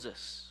said,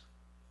 "Moses,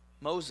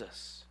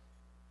 Moses."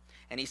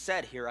 And he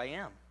said, "Here I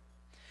am."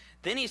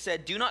 Then he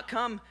said, "Do not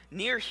come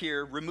near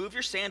here. Remove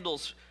your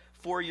sandals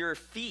from your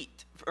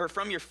feet,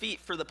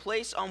 for the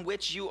place on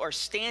which you are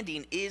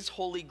standing is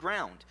holy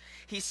ground."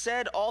 He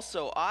said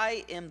also,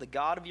 "I am the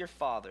God of your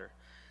father,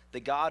 the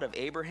God of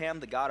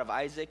Abraham, the God of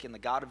Isaac, and the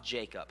God of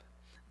Jacob."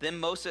 Then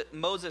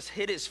Moses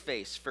hid his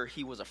face, for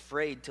he was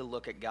afraid to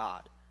look at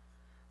God.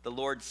 The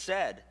Lord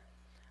said,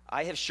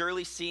 "I have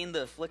surely seen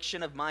the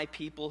affliction of my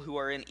people who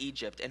are in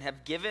Egypt, and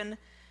have given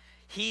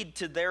heed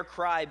to their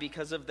cry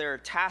because of their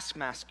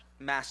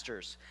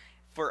taskmasters,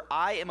 for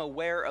I am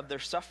aware of their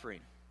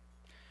suffering.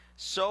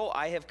 So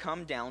I have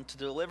come down to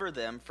deliver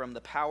them from the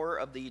power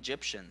of the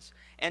Egyptians,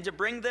 and to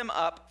bring them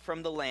up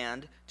from the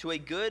land to a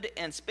good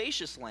and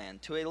spacious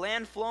land, to a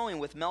land flowing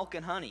with milk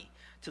and honey,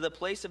 to the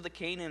place of the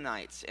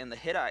Canaanites and the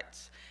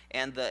Hittites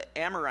and the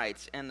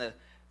Amorites and the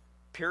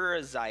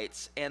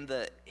Perizzites and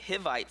the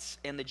Hivites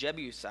and the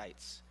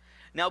Jebusites.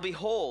 Now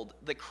behold,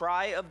 the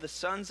cry of the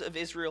sons of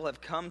Israel have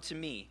come to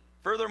me.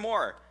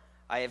 Furthermore,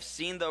 I have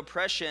seen the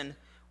oppression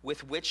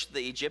with which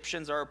the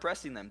Egyptians are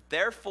oppressing them.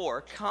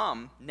 Therefore,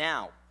 come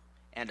now,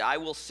 and I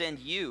will send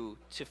you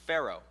to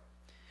Pharaoh,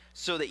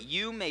 so that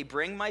you may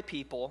bring my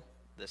people,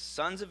 the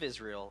sons of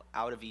Israel,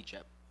 out of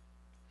Egypt."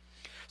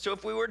 So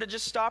if we were to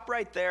just stop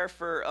right there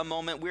for a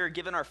moment, we are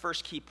given our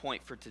first key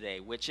point for today,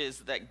 which is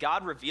that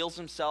God reveals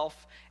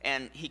himself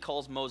and he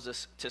calls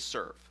Moses to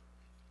serve.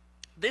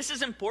 This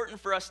is important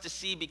for us to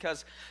see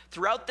because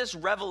throughout this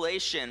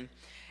revelation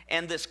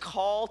and this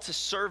call to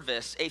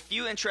service, a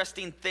few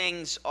interesting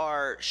things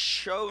are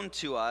shown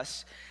to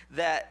us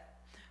that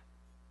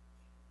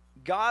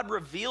God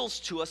reveals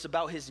to us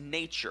about his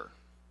nature.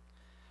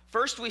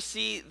 First, we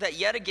see that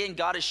yet again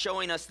God is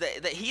showing us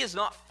that he is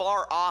not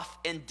far off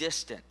and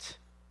distant.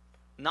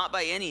 Not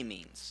by any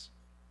means.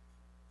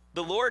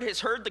 The Lord has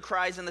heard the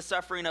cries and the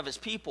suffering of his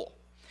people.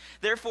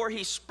 Therefore,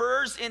 he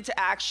spurs into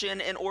action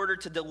in order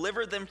to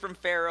deliver them from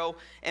Pharaoh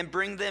and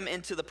bring them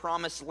into the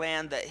promised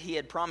land that he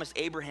had promised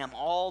Abraham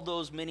all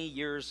those many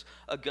years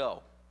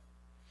ago.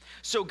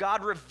 So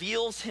God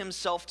reveals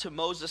himself to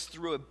Moses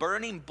through a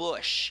burning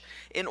bush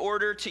in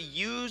order to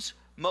use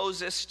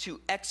Moses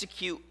to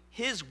execute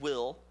his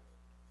will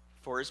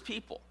for his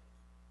people.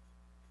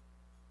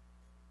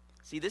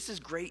 See, this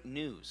is great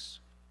news.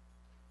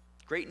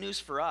 Great news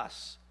for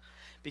us.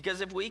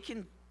 Because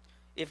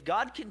if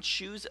God can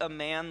choose a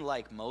man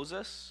like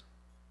Moses,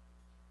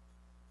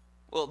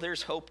 well,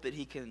 there's hope that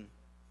he can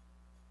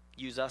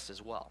use us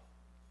as well.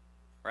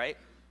 Right?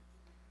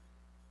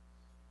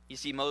 You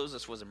see,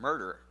 Moses was a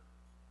murderer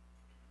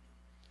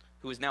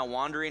who is now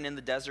wandering in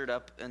the desert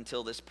up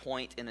until this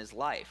point in his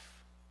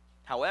life.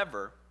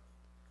 However,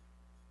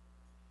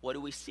 what do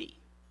we see?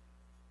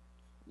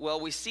 Well,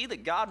 we see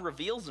that God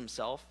reveals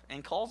himself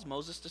and calls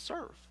Moses to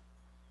serve.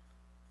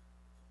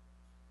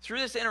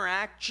 Through this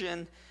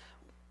interaction,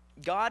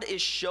 God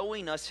is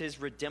showing us his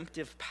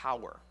redemptive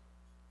power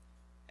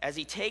as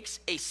he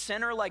takes a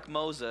sinner like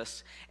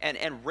Moses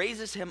and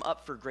raises him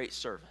up for great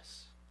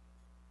service.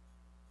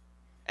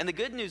 And the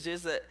good news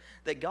is that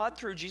God,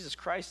 through Jesus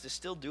Christ, is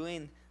still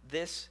doing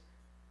this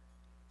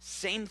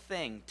same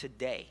thing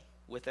today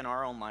within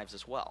our own lives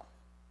as well.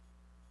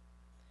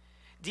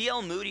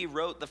 D.L. Moody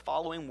wrote the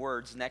following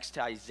words next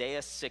to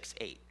Isaiah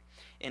 6:8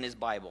 in his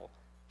Bible.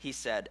 He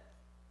said,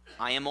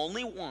 "I am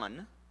only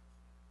one,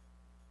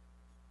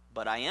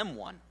 but I am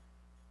one.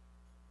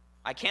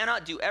 I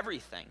cannot do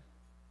everything,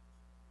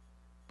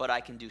 but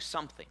I can do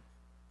something.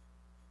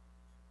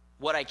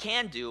 What I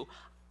can do,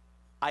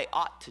 I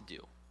ought to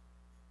do.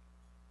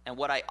 And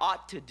what I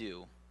ought to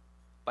do,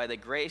 by the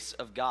grace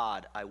of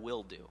God, I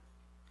will do."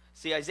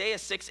 See, Isaiah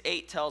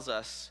 6:8 tells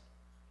us,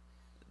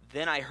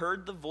 "Then I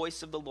heard the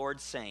voice of the Lord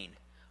saying,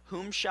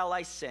 'Whom shall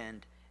I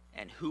send,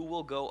 and who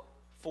will go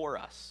for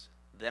us?'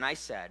 Then I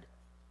said,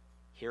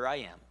 'Here I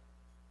am,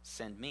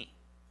 send me.'"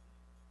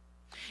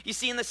 You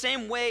see, in the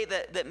same way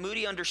that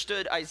Moody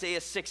understood Isaiah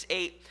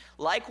 6:8,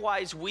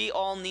 likewise, we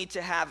all need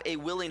to have a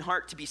willing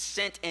heart to be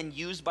sent and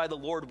used by the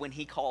Lord when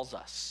he calls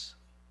us.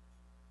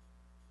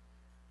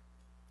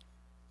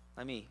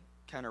 Let me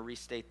kind of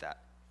restate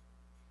that.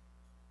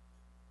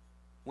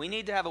 We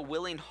need to have a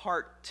willing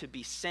heart to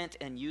be sent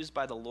and used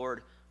by the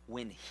Lord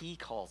when he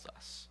calls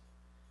us.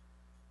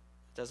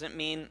 Doesn't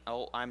mean,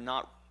 "Oh, I'm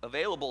not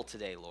available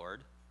today,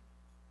 Lord.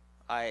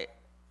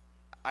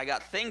 I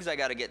got things I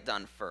got to get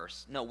done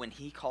first." No, when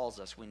he calls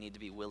us, we need to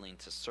be willing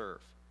to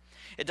serve.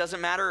 It doesn't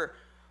matter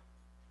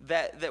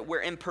that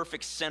we're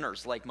imperfect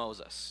sinners like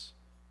Moses.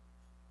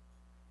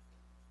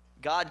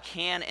 God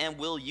can and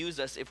will use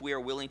us if we are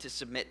willing to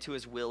submit to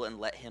his will and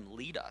let him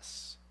lead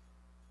us.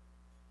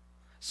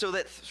 So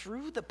that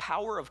through the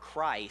power of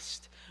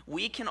Christ,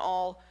 we can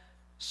all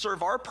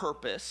serve our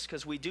purpose,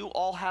 because we do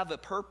all have a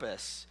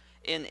purpose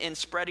in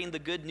spreading the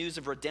good news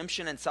of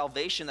redemption and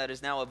salvation that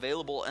is now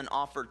available and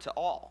offered to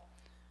all.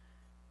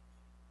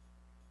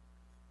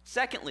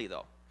 Secondly,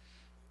 though,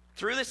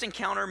 through this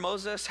encounter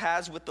Moses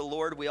has with the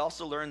Lord, we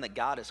also learn that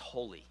God is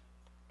holy.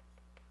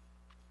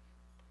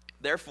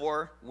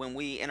 Therefore, when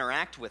we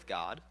interact with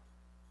God,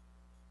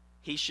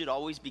 he should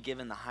always be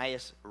given the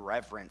highest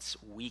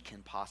reverence we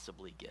can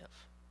possibly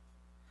give.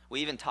 We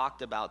even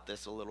talked about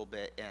this a little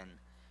bit in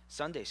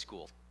Sunday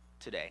school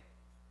today.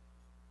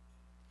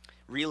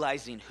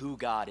 Realizing who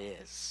God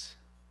is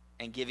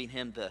and giving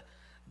him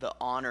the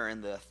honor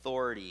and the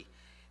authority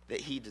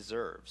that he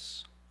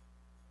deserves.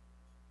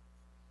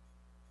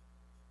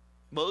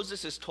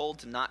 Moses is told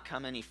to not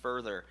come any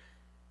further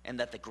and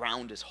that the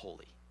ground is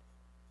holy.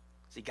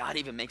 See, God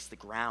even makes the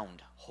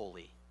ground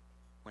holy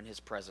when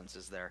his presence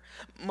is there.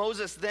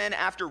 Moses then,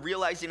 after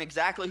realizing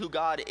exactly who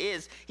God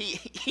is,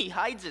 he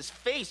hides his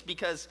face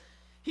because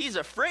he's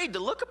afraid to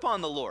look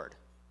upon the Lord.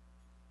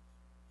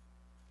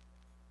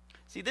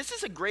 See, this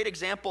is a great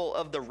example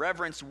of the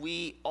reverence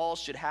we all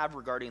should have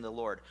regarding the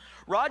Lord.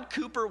 Rod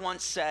Cooper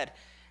once said,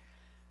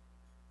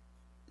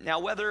 "Now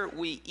whether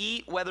we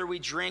eat, whether we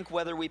drink,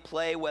 whether we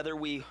play, whether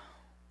we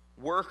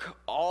work,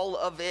 all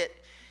of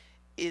it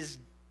is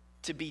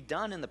to be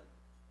done in the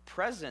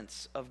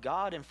presence of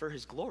God and for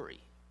his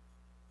glory."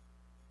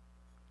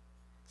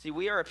 See,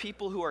 we are a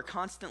people who are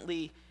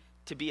constantly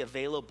to be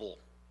available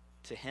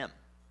to him.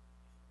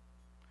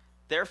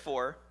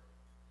 Therefore,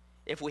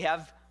 if we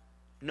have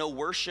no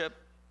worship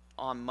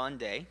on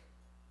Monday,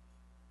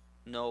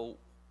 no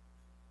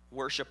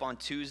worship on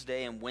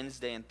Tuesday and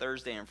Wednesday and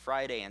Thursday and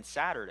Friday and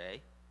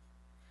Saturday,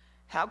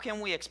 how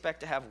can we expect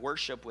to have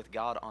worship with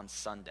God on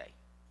Sunday?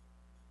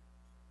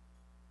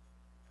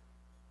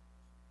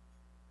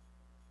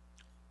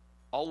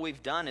 All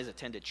we've done is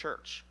attended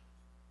church.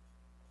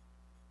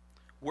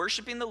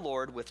 Worshiping the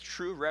Lord with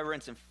true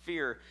reverence and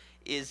fear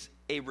is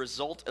a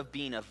result of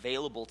being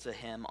available to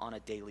him on a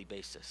daily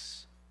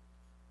basis,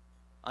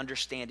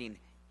 understanding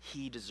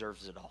he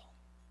deserves it all.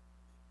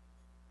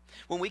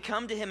 When we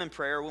come to him in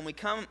prayer, when we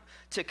come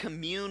to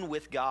commune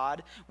with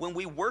God, when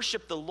we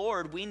worship the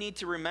Lord, we need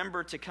to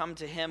remember to come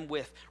to him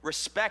with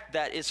respect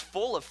that is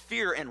full of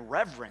fear and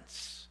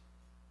reverence.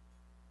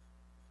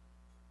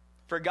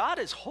 For God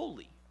is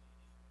holy,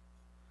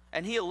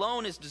 and he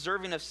alone is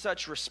deserving of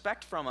such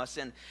respect from us.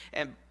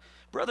 And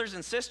brothers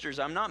and sisters,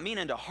 I'm not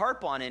meaning to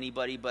harp on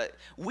anybody, but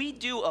we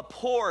do a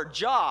poor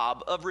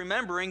job of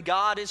remembering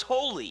God is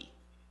holy.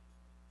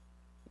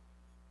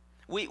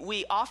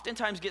 We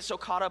oftentimes get so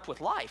caught up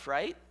with life,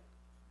 right?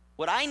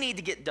 What I need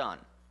to get done,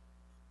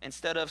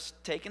 instead of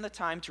taking the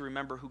time to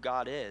remember who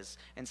God is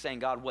and saying,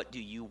 God, what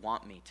do you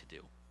want me to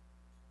do?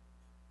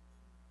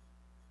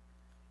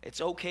 It's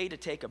okay to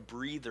take a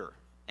breather.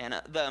 And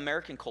the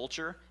American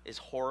culture is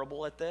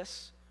horrible at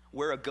this.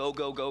 We're a go,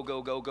 go, go,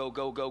 go, go, go,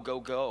 go, go, go,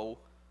 go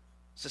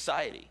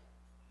society.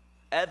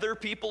 Other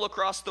people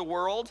across the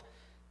world,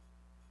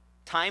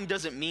 time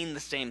doesn't mean the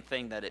same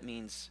thing that it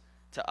means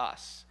to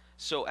us.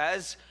 So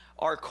as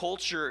our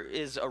culture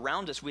is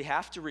around us, we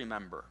have to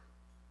remember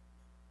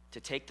to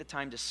take the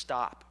time to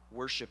stop,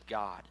 worship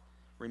God,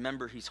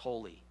 remember he's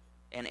holy,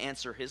 and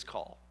answer his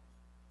call.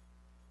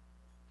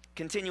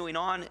 Continuing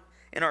on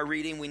in our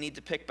reading, we need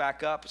to pick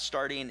back up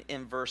starting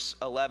in verse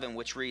 11,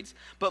 which reads,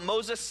 "But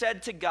Moses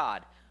said to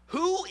God,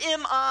 'Who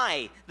am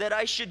I that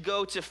I should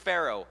go to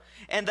Pharaoh,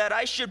 and that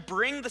I should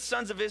bring the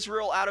sons of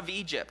Israel out of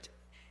Egypt?'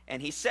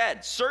 And he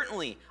said,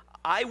 'Certainly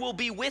I will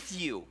be with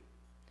you,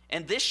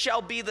 and this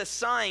shall be the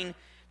sign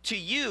to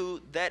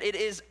you that it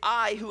is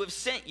I who have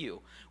sent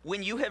you.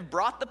 When you have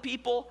brought the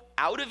people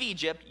out of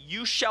Egypt,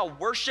 you shall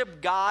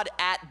worship God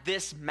at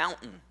this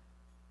mountain.'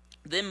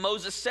 Then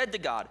Moses said to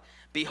God,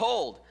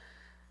 'Behold,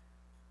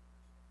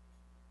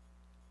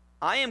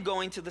 I am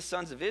going to the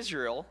sons of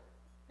Israel,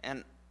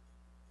 and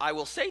I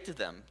will say to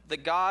them, the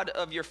God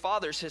of your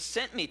fathers has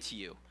sent me to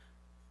you.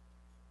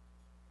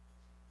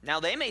 Now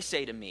they may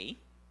say to me,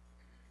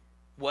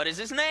 what is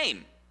his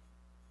name?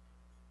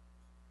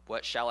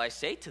 What shall I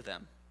say to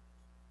them?'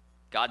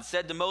 God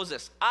said to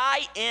Moses,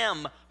 'I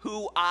am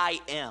who I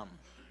am.'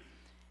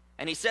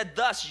 And he said,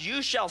 'Thus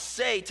you shall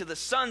say to the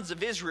sons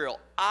of Israel,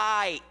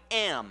 I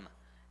am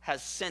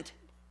has sent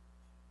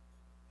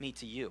me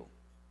to you.'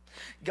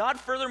 God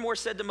furthermore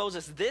said to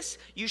Moses, 'This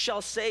you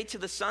shall say to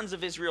the sons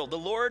of Israel, the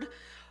Lord,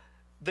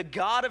 the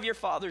God of your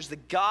fathers, the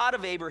God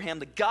of Abraham,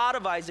 the God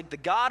of Isaac, the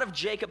God of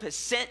Jacob has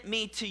sent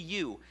me to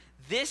you.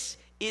 This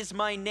is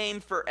my name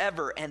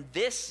forever, and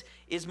this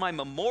is my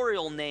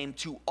memorial name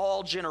to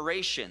all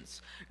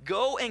generations.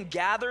 Go and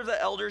gather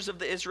the elders of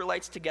the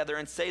Israelites together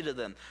and say to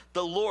them,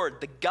 the Lord,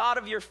 the God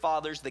of your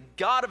fathers, the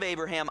God of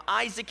Abraham,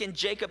 Isaac, and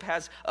Jacob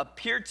has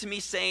appeared to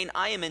me, saying,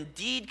 I am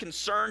indeed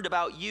concerned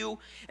about you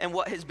and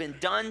what has been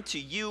done to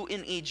you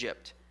in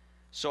Egypt.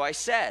 So I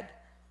said,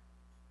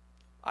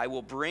 I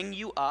will bring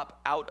you up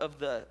out of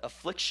the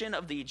affliction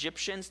of the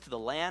Egyptians to the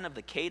land of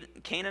the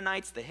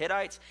Canaanites, the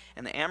Hittites,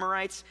 and the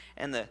Amorites,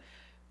 and the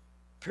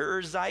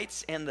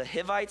Perizzites, and the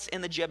Hivites,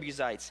 and the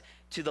Jebusites,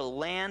 to the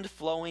land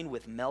flowing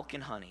with milk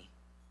and honey.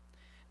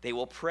 They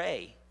will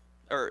pay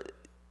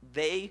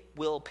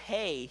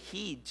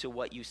heed to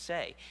what you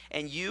say.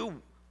 And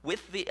you,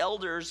 with the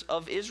elders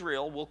of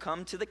Israel, will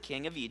come to the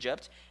king of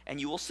Egypt, and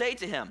you will say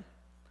to him,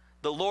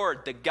 the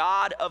Lord, the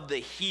God of the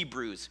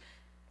Hebrews,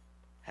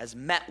 has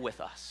met with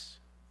us.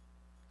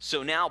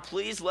 So now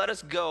please let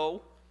us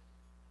go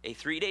a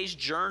 3 days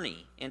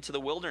journey into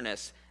the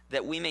wilderness,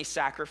 that we may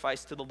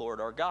sacrifice to the Lord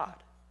our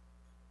God.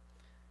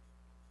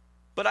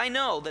 But I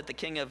know that the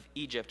king of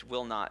Egypt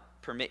will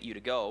not permit you to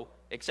go,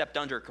 except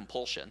under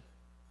compulsion.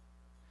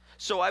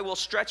 So I will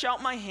stretch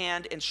out my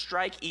hand and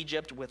strike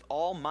Egypt with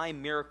all my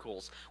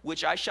miracles,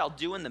 which I shall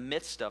do in the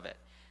midst of it.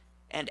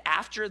 And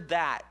after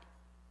that,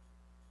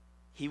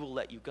 he will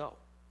let you go.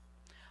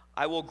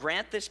 I will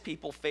grant this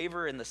people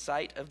favor in the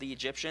sight of the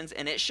Egyptians,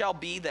 and it shall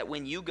be that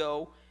when you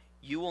go,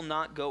 you will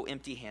not go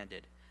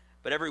empty-handed.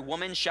 But every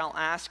woman shall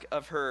ask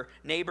of her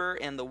neighbor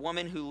and the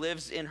woman who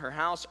lives in her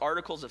house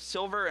articles of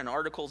silver and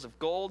articles of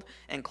gold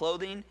and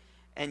clothing,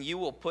 and you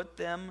will put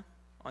them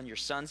on your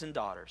sons and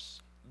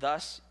daughters.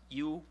 Thus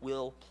you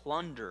will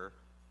plunder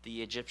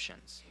the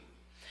Egyptians.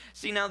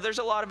 See, now there's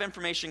a lot of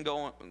information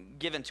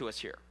given to us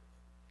here.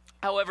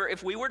 However,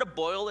 if we were to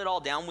boil it all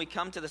down, we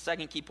come to the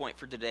second key point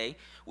for today,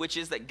 which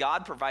is that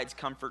God provides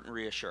comfort and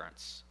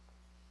reassurance.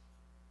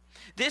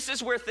 This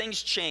is where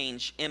things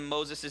change in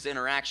Moses'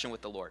 interaction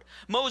with the Lord.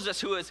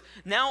 Moses, who is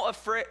now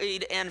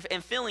afraid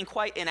and feeling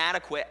quite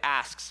inadequate,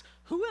 asks,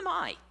 who am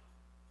I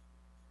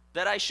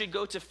that I should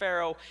go to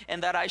Pharaoh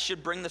and that I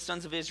should bring the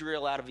sons of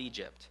Israel out of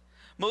Egypt?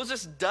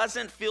 Moses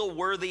doesn't feel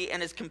worthy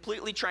and is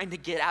completely trying to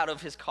get out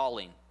of his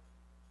calling.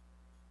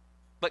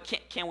 But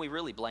can we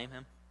really blame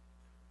him?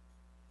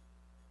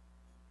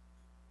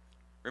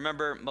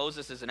 Remember,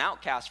 Moses is an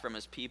outcast from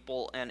his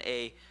people and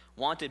a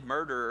wanted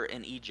murderer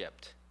in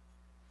Egypt.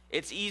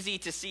 It's easy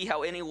to see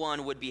how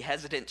anyone would be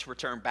hesitant to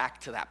return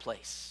back to that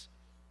place.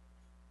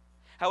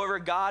 However,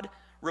 God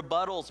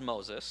rebuttals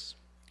Moses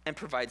and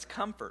provides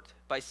comfort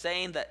by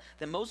saying that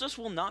Moses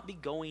will not be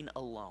going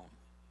alone.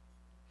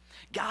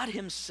 God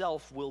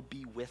himself will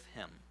be with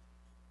him.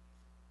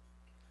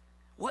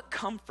 What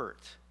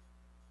comfort,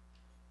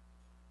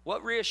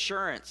 what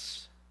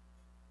reassurance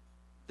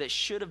that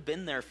should have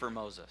been there for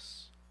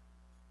Moses.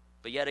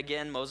 But yet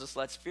again, Moses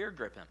lets fear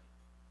grip him,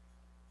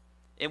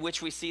 in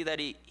which we see that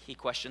he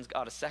questions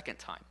God a second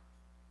time.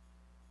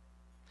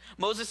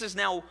 Moses is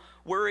now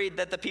worried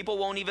that the people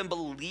won't even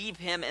believe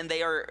him, and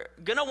they are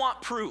going to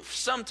want proof,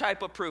 some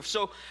type of proof.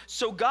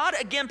 So God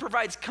again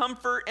provides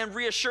comfort and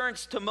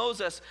reassurance to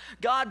Moses.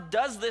 God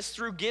does this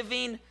through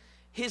giving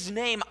his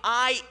name,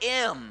 I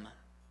am,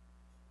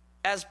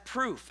 as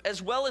proof,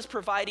 as well as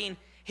providing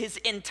his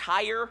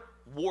entire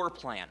war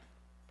plan.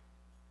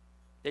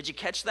 Did you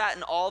catch that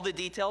in all the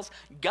details?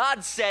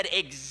 God said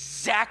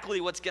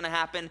exactly what's going to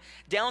happen,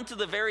 down to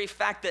the very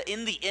fact that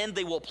in the end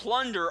they will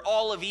plunder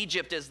all of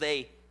Egypt as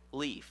they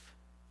leave.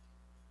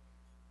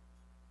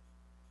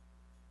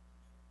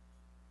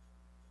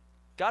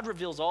 God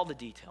reveals all the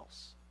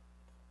details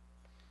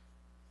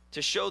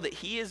to show that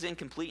he is in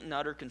complete and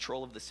utter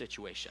control of the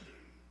situation.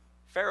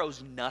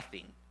 Pharaoh's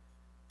nothing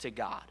to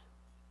God.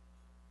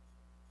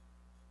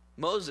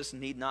 Moses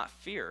need not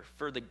fear,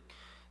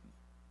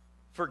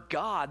 for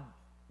God,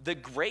 the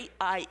great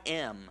I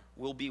am,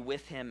 will be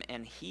with him,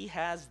 and he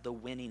has the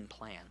winning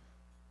plan.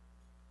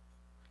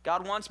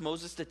 God wants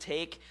Moses to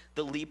take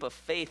the leap of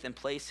faith and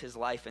place his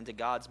life into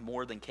God's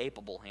more than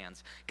capable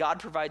hands. God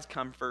provides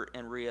comfort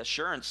and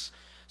reassurance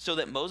so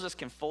that Moses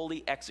can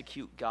fully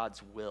execute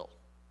God's will.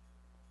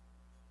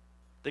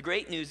 The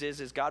great news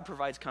is God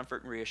provides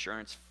comfort and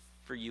reassurance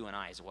for you and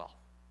I as well.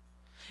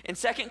 In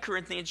 2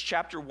 Corinthians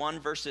chapter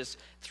 1, verses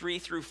 3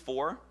 through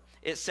 4,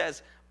 it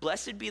says,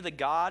 "Blessed be the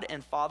God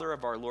and Father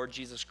of our Lord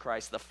Jesus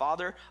Christ, the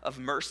Father of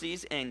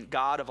mercies and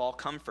God of all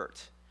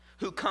comfort,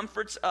 who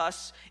comforts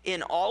us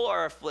in all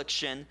our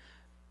affliction,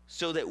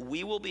 so that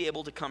we will be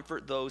able to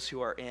comfort those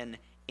who are in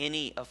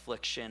any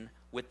affliction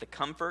with the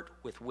comfort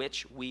with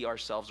which we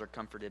ourselves are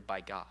comforted by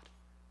God."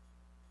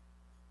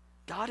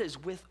 God is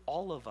with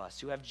all of us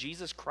who have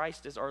Jesus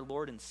Christ as our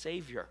Lord and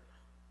Savior.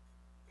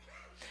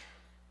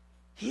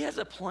 He has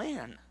a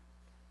plan,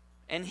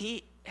 and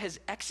he has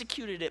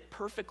executed it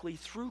perfectly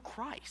through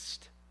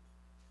Christ.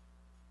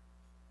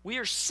 We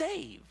are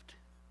saved.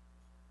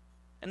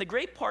 And the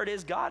great part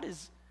is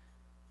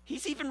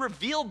he's even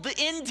revealed the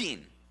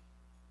ending.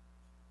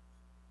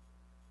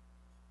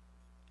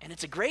 And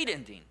it's a great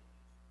ending.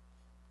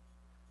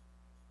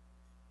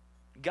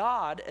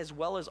 God, as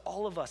well as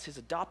all of us, his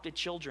adopted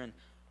children,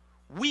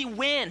 we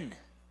win.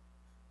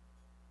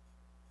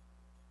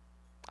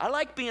 I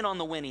like being on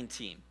the winning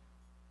team.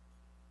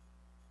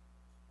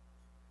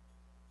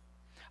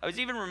 I was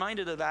even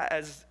reminded of that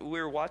as we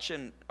were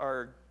watching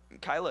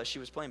Kyla, she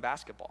was playing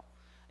basketball.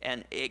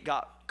 And it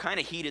got kind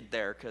of heated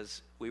there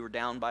because we were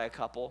down by a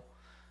couple.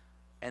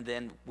 And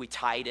then we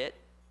tied it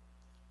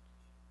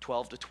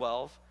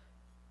 12-12.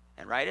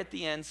 And right at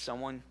the end,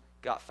 someone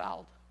got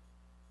fouled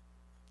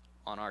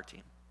on our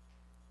team.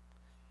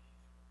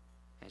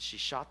 And she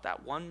shot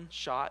that one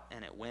shot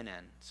and it went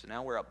in. So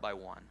now we're up by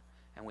 1.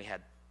 And we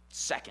had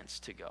seconds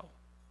to go.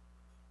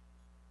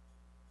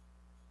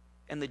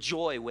 And the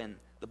joy when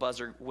the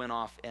buzzer went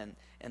off and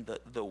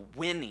the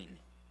winning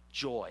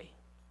joy.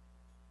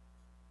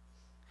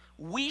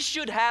 We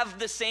should have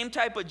the same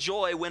type of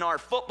joy when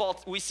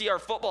we see our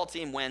football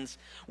team wins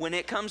when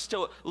it comes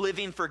to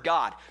living for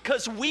God.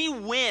 Because we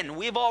win.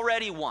 We've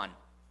already won.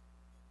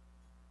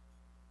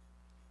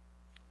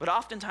 But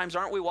oftentimes,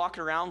 aren't we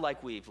walking around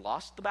like we've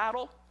lost the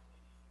battle?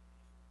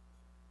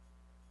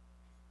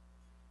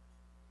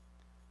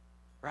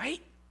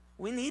 Right?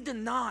 We need to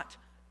not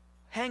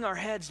hang our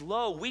heads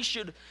low. We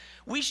should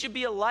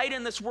be a light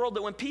in this world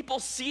that when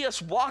people see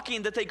us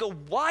walking, that they go,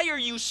 "Why are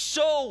you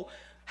so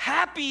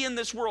happy in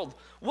this world?"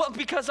 Well,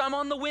 because I'm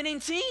on the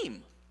winning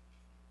team.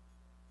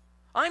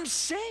 I'm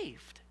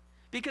saved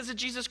because of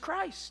Jesus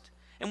Christ.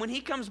 And when he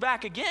comes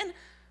back again,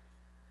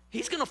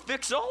 he's going to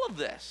fix all of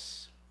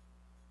this.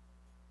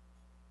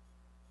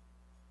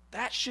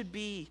 That should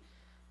be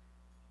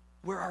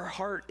where our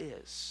heart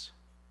is.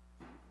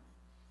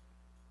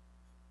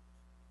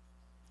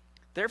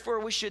 Therefore,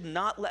 we should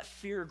not let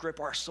fear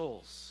grip our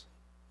souls.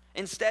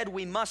 Instead,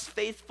 we must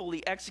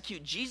faithfully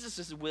execute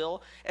Jesus'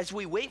 will as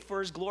we wait for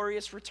his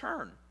glorious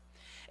return.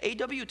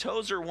 A.W.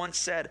 Tozer once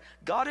said,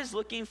 "God is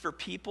looking for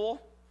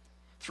people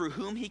through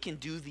whom he can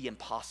do the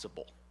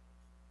impossible."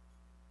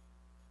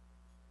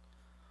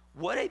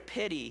 What a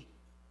pity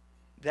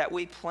that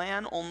we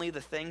plan only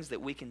the things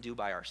that we can do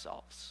by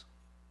ourselves.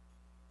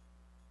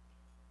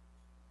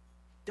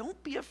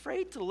 Don't be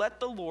afraid to let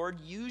the Lord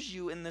use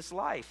you in this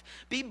life.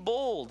 Be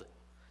bold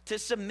to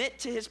submit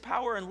to his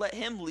power and let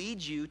him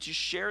lead you to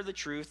share the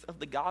truth of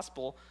the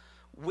gospel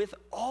with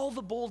all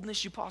the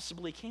boldness you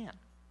possibly can.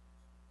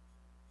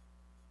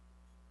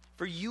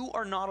 For you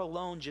are not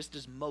alone, just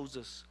as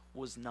Moses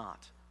was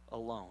not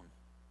alone.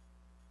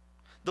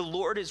 The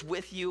Lord is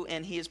with you,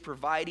 and he is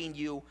providing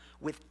you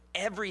with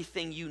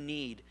everything you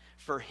need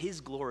for his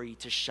glory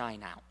to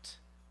shine out.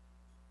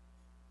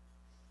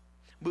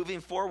 Moving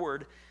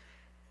forward,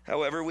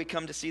 however, we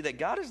come to see that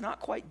God is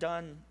not quite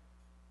done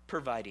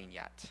providing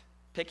yet.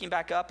 Picking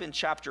back up in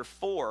chapter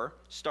 4,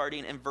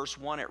 starting in verse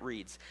 1, it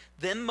reads,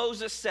 "Then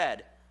Moses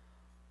said,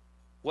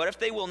 'What if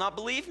they will not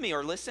believe me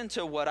or listen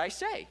to what I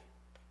say?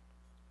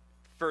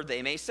 For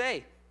they may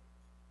say,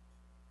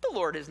 the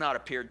Lord has not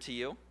appeared to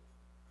you.'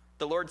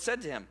 The Lord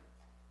said to him,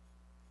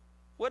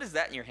 'What is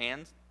that in your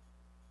hand?'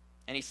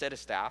 And he said, 'A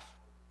staff.'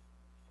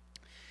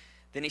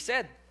 Then he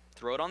said,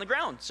 'Throw it on the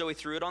ground.' So he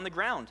threw it on the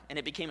ground, and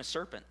it became a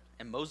serpent,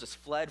 and Moses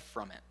fled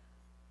from it.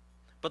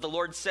 But the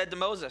Lord said to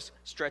Moses,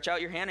 'Stretch out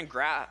your hand and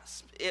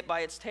grasp it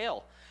by its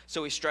tail.'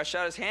 So he stretched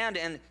out his hand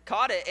and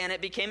caught it, and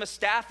it became a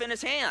staff in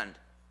his hand,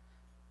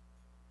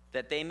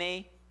 that they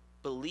may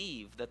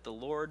believe that the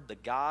Lord, the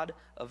God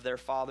of their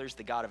fathers,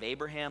 the God of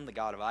Abraham, the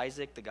God of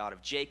Isaac, the God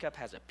of Jacob,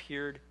 has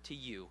appeared to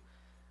you.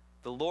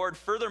 The Lord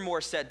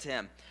furthermore said to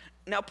him,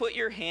 'Now put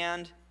your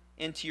hand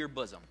into your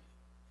bosom.'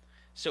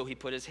 So he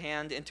put his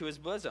hand into his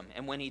bosom,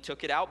 and when he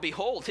took it out,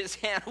 behold, his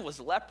hand was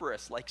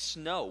leprous like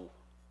snow.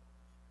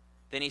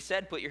 Then he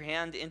said, 'Put your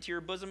hand into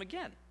your bosom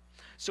again.'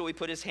 So he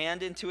put his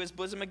hand into his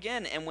bosom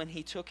again, and when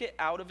he took it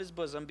out of his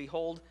bosom,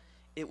 behold,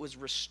 it was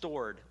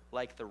restored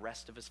like the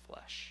rest of his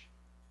flesh.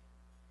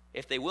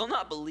 If they will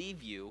not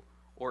believe you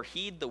or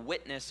heed the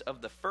witness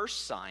of the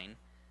first sign,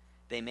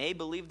 they may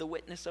believe the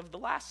witness of the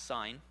last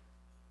sign.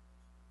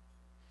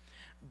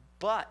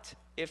 But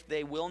if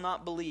they will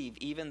not believe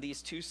even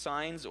these two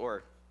signs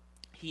or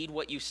heed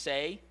what you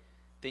say,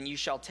 then you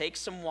shall take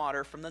some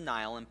water from the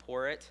Nile and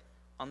pour it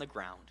on the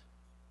ground.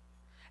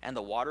 And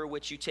the water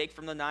which you take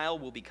from the Nile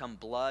will become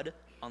blood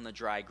on the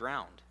dry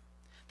ground.'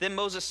 Then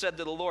Moses said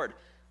to the Lord,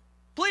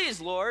 'Please,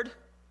 Lord,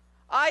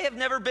 I have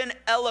never been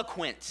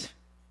eloquent,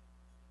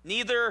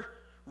 neither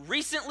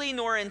recently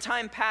nor in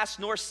time past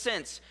nor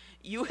since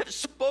you have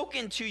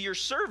spoken to your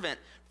servant,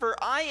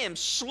 for I am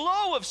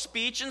slow of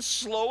speech and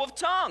slow of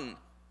tongue.'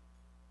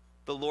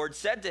 The Lord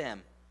said to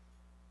him,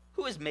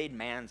 'Who has made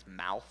man's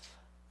mouth?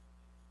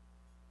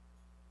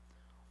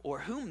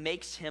 Or who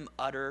makes him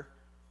utter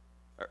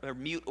or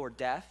mute or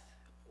deaf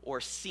or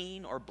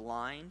seen or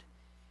blind?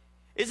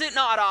 Is it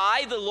not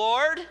I, the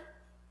Lord?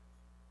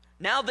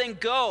 Now then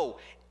go,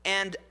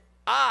 and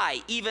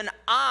I, even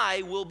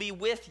I, will be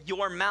with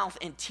your mouth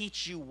and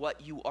teach you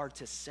what you are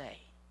to say.'"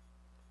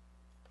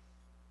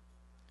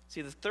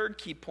 See, the third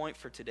key point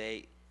for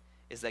today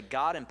is that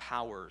God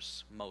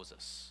empowers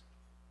Moses.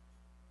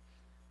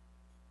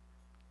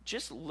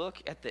 Just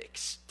look at the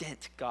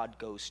extent God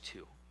goes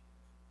to.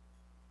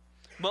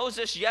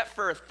 Moses, yet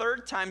for a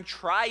third time,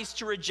 tries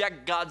to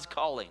reject God's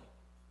calling.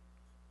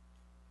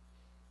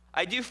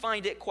 I do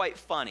find it quite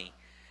funny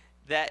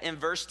that in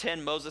verse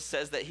 10, Moses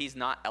says that he's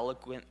not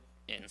eloquent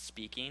in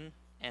speaking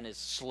and is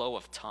slow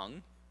of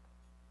tongue.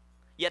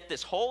 Yet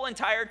this whole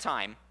entire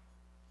time,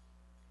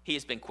 he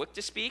has been quick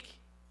to speak,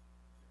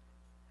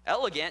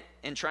 elegant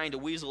in trying to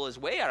weasel his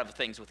way out of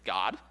things with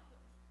God.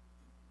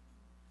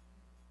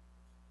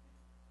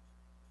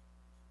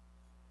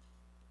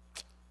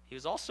 He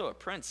was also a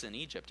prince in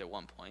Egypt at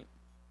one point.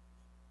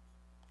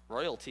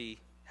 Royalty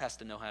has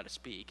to know how to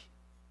speak.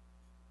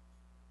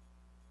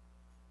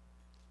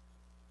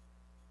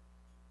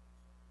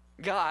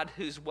 God,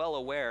 who's well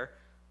aware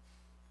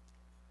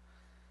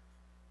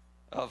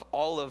of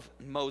all of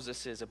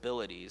Moses'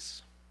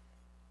 abilities,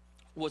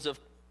 was of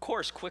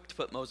course quick to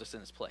put Moses in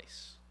his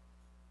place.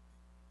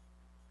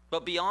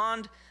 But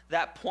beyond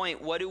that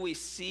point, what do we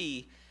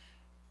see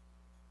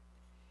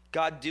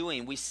God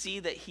doing? We see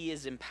that he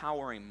is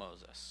empowering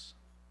Moses.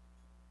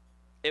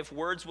 If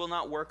words will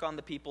not work on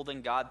the people,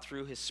 then God,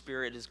 through his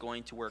Spirit, is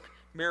going to work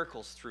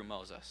miracles through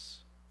Moses.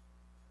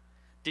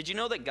 Did you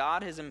know that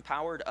God has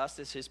empowered us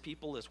as his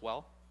people as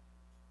well?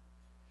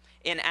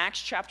 In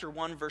Acts chapter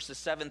 1, verses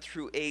 7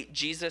 through 8,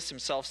 Jesus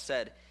himself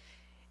said,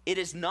 "It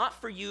is not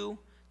for you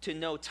to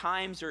know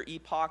times or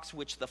epochs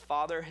which the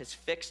Father has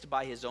fixed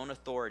by his own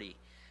authority,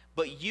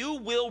 but you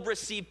will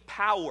receive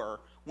power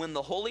when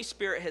the Holy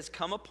Spirit has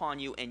come upon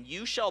you, and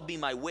you shall be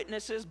my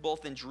witnesses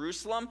both in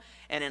Jerusalem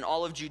and in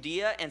all of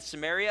Judea and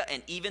Samaria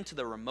and even to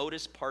the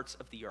remotest parts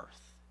of the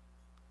earth."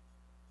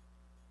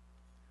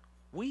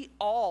 We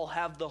all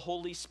have the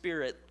Holy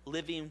Spirit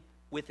living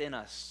within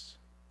us.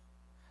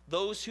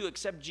 Those who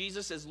accept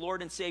Jesus as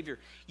Lord and Savior,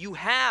 you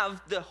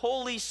have the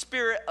Holy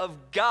Spirit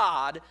of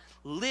God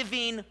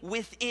living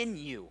within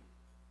you.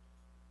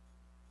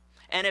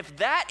 And if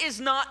that is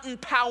not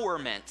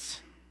empowerment,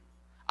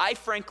 I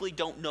frankly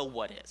don't know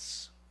what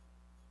is.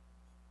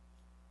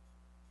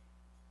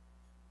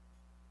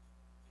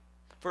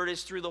 For it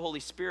is through the Holy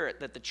Spirit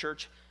that the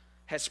church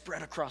has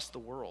spread across the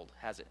world,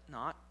 has it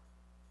not?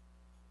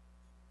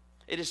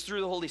 It is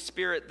through the Holy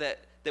Spirit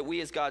that that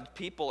we as God's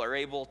people are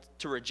able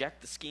to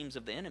reject the schemes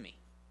of the enemy.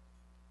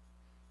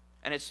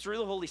 And it's through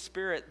the Holy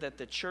Spirit that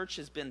the church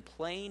has been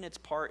playing its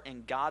part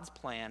in God's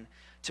plan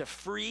to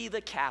free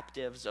the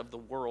captives of the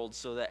world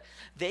so that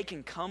they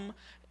can come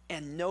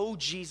and know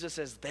Jesus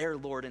as their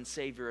Lord and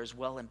Savior as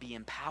well and be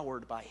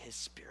empowered by his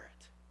Spirit.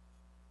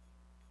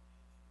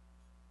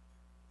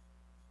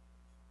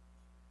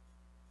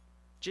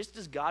 Just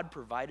as God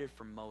provided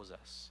for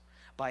Moses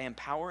by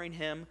empowering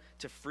him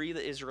to free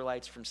the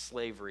Israelites from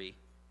slavery,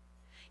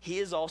 he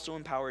has also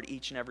empowered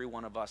each and every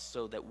one of us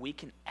so that we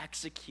can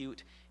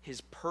execute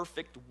his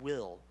perfect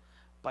will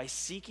by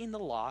seeking the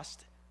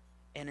lost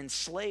and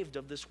enslaved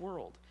of this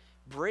world,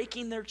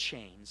 breaking their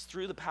chains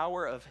through the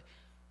power of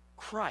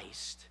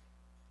Christ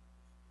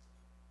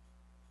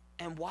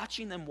and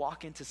watching them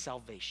walk into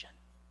salvation.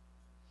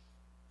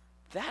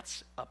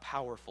 That's a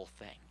powerful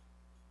thing.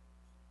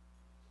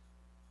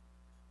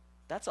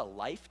 That's a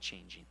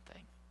life-changing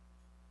thing.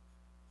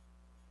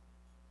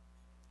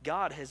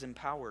 God has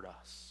empowered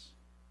us.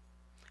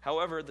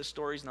 However, the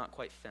story's not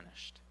quite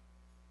finished.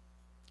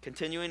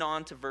 Continuing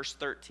on to verse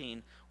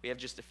 13, we have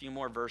just a few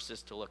more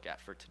verses to look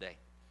at for today.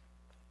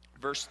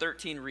 Verse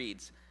 13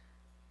 reads,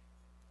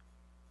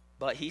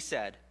 "But he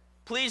said,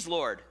 'Please,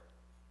 Lord,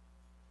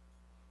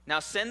 now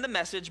send the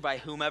message by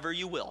whomever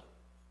you will.'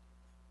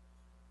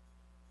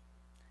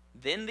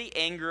 Then the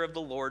anger of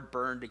the Lord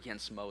burned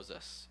against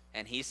Moses,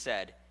 and he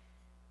said,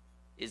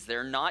 'Is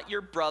there not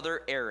your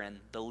brother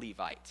Aaron the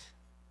Levite?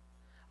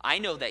 I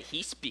know that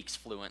he speaks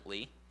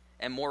fluently,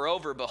 and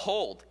moreover,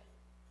 behold,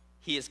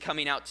 he is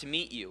coming out to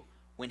meet you.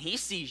 When he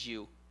sees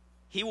you,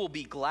 he will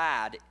be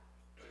glad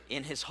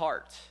in his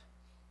heart.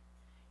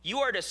 You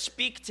are to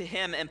speak to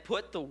him and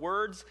put the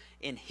words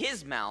in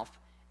his mouth,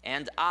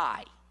 and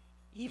I,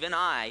 even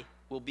I,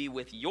 will be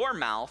with your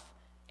mouth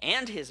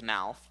and his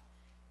mouth,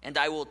 and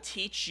I will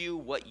teach you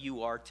what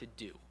you are to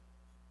do.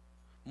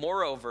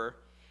 Moreover,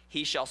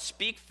 he shall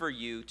speak for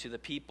you to the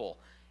people,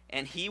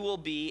 and he will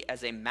be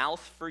as a mouth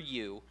for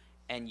you,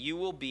 and you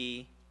will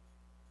be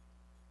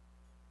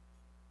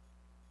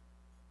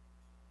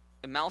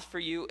a mouth for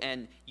you,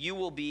 and you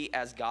will be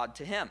as God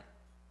to him.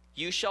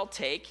 You shall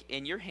take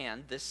in your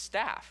hand this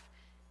staff,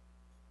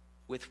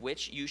 with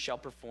which you shall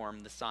perform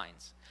the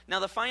signs.'" Now,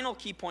 the final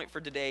key point for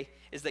today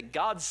is that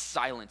God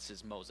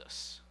silences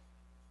Moses.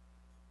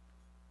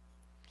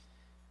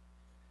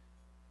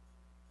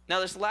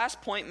 Now, this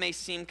last point may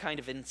seem kind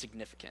of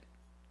insignificant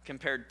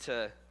compared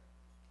to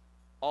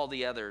all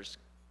the others.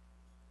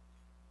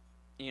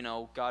 You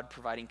know, God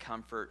providing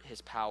comfort,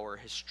 his power,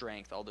 his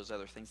strength, all those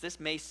other things. This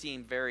may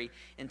seem very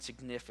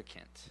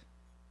insignificant.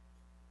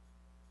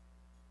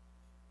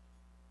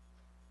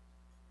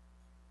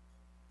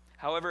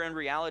 However, in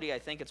reality, I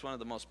think it's one of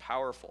the most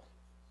powerful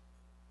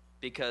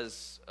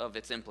because of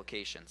its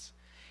implications.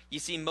 You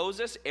see,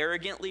 Moses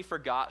arrogantly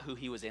forgot who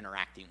he was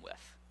interacting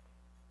with,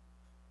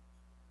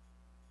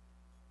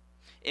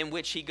 in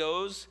which he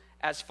goes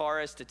as far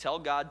as to tell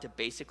God to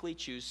basically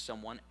choose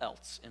someone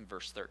else in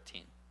verse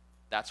 13.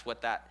 That's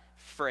what that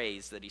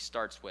phrase that he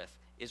starts with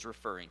is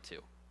referring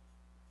to.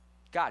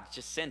 God,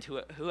 just send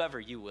whoever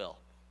you will.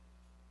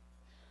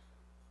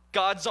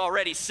 God's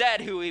already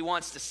said who he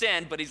wants to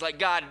send, but he's like,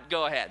 God,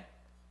 go ahead.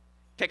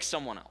 Pick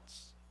someone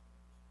else.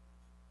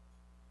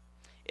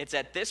 It's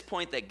at this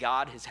point that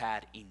God has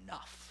had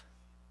enough.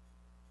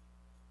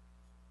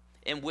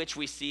 In which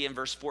we see in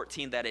verse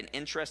 14 that an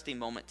interesting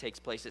moment takes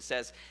place. It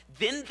says,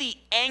 "Then the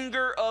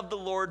anger of the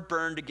Lord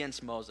burned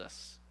against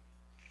Moses."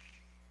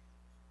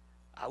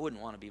 I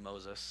wouldn't want to be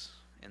Moses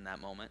in that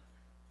moment.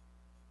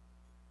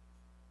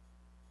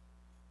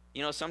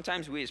 You know,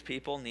 sometimes we as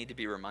people need to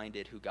be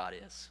reminded who God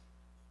is.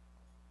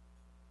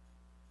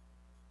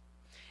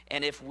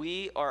 And if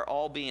we are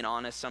all being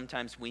honest,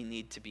 sometimes we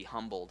need to be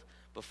humbled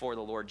before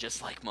the Lord, just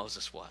like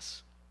Moses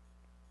was.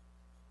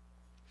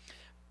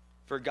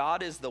 For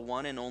God is the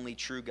one and only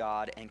true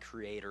God and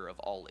creator of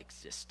all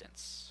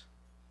existence.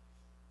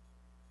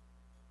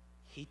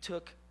 He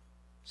took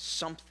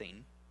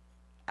something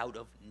out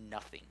of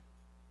nothing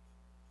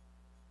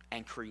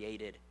and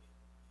created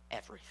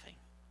everything.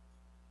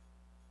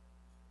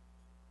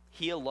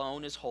 He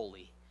alone is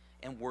holy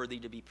and worthy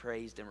to be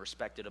praised and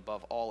respected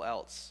above all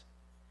else.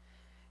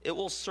 It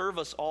will serve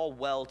us all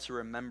well to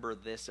remember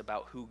this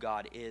about who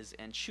God is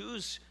and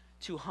choose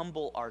to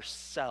humble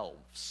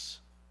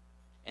ourselves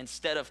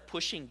instead of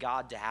pushing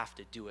God to have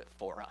to do it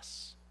for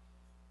us.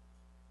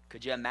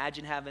 Could you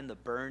imagine having the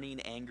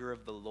burning anger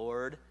of the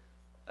Lord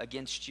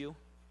against you?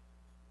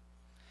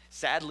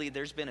 Sadly,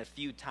 there's been a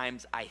few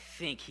times I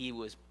think he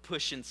was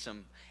pushing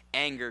some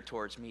anger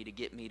towards me to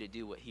get me to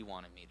do what he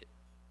wanted me to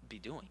be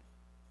doing.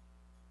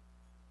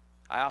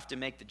 I often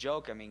make the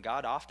joke,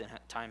 God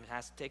oftentimes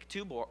has to take a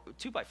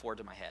 2x4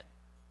 to my head.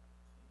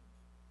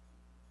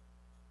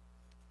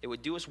 It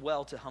would do us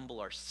well to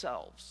humble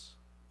ourselves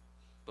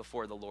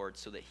before the Lord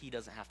so that he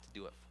doesn't have to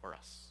do it for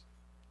us.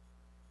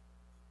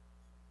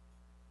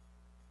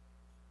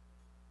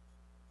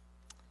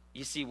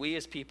 You see, we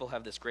as people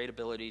have this great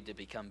ability to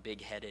become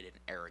big-headed and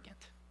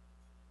arrogant.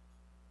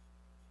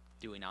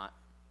 Do we not?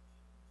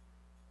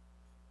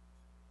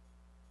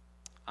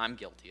 I'm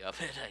guilty of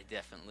it. I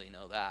definitely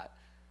know that.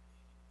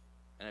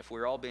 And if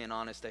we're all being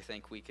honest, I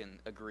think we can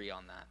agree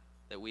on that.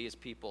 That we as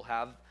people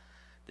have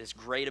this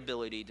great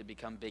ability to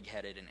become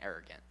big-headed and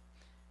arrogant,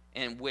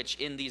 in which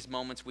in these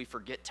moments we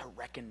forget to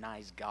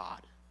recognize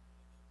God.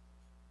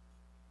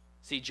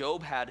 See,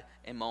 Job had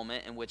a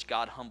moment in which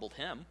God humbled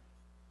him.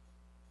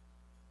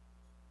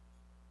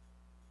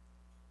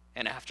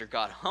 And after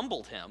God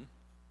humbled him,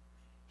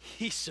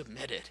 he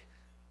submitted.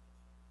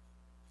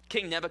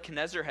 King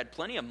Nebuchadnezzar had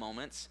plenty of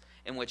moments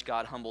in which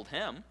God humbled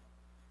him,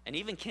 and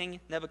even King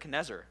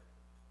Nebuchadnezzar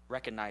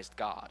recognized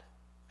God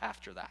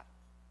after that.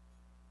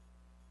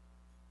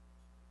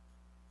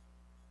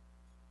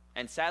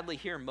 And sadly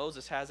here,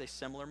 Moses has a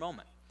similar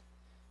moment.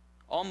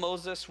 All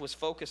Moses was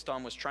focused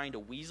on was trying to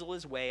weasel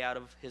his way out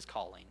of his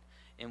calling,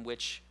 in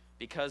which,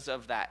 because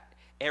of that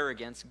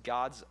arrogance,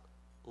 God's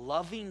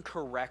loving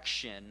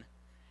correction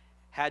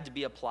had to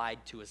be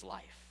applied to his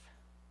life.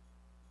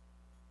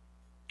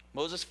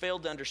 Moses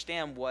failed to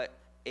understand what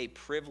a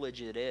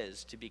privilege it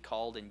is to be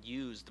called and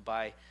used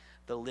by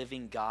the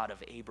living God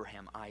of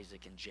Abraham,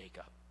 Isaac, and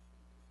Jacob.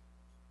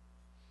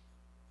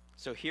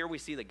 So here we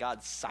see that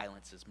God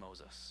silences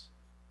Moses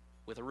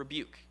with a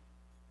rebuke,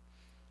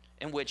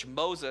 in which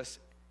Moses,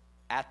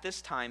 at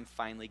this time,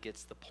 finally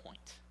gets the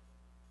point.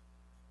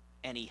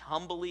 And he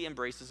humbly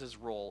embraces his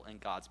role in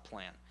God's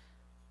plan.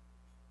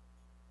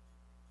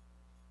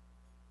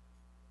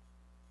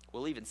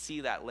 We'll even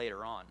see that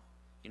later on.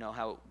 You know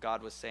how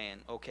God was saying,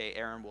 okay,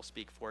 Aaron will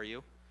speak for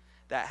you.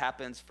 That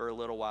happens for a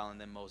little while,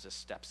 and then Moses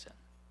steps in.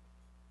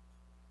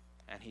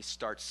 And he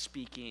starts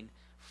speaking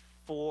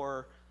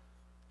for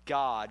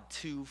God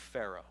to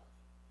Pharaoh,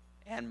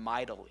 and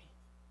mightily.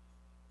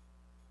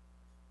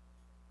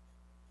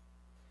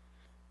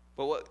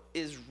 But what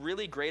is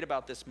really great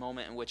about this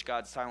moment in which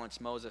God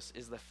silenced Moses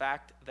is the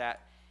fact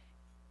that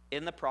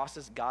in the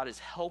process, God is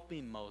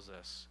helping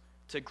Moses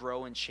to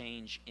grow and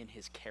change in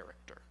his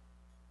character.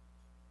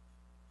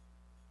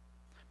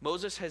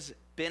 Moses has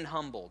been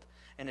humbled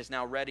and is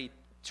now ready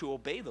to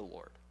obey the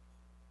Lord.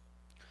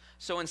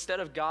 So instead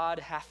of God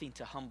having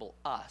to humble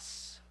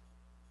us,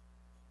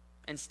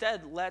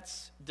 instead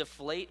let's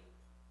deflate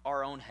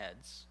our own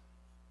heads.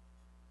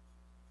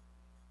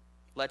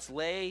 Let's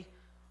lay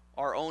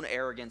our own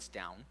arrogance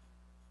down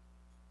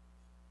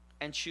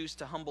and choose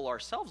to humble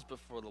ourselves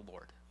before the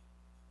Lord.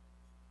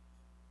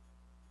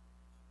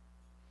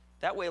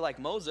 That way, like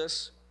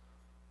Moses,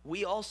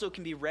 we also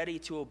can be ready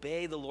to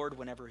obey the Lord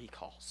whenever he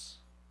calls.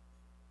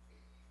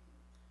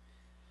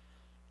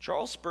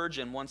 Charles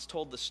Spurgeon once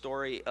told the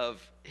story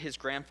of his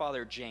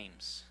grandfather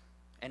James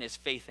and his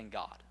faith in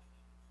God.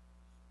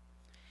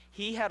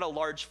 He had a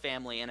large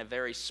family and a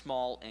very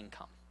small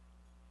income.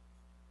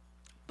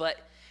 But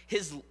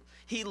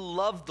he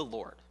loved the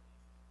Lord,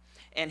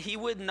 and he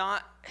would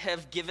not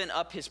have given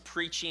up his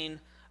preaching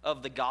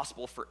of the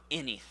gospel for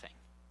anything.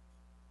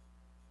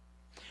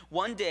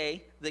 One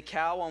day, the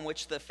cow on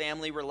which the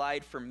family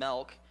relied for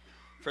milk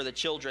for the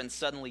children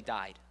suddenly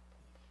died.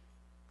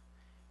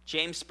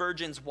 James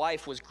Spurgeon's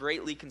wife was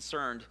greatly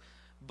concerned,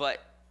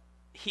 but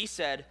he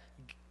said,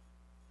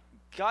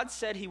 God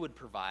said he would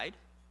provide,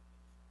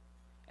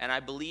 and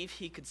I believe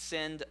he could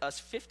send us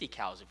 50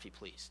 cows if he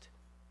pleased.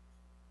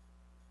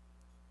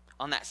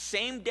 On that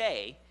same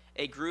day,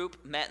 a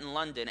group met in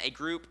London, a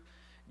group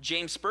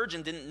James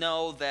Spurgeon didn't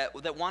know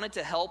that wanted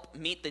to help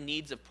meet the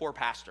needs of poor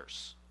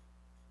pastors.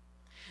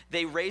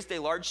 They raised a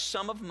large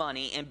sum of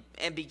money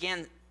and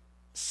began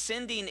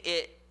sending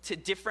it to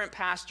different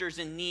pastors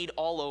in need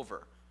all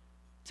over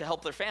to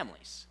help their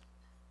families.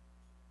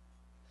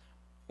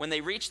 When they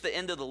reached the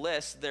end of the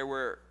list, there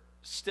were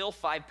still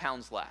 5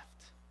 pounds left.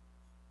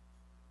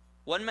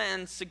 One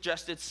man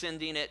suggested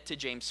sending it to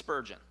James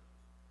Spurgeon.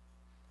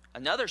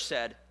 Another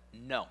said,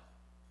 no.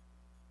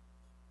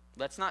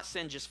 Let's not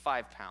send just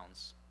 5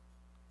 pounds.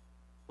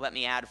 Let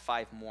me add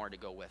 5 more to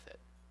go with it.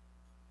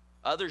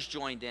 Others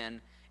joined in,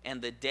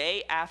 and the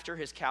day after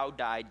his cow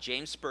died,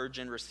 James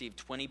Spurgeon received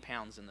 20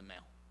 pounds in the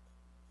mail.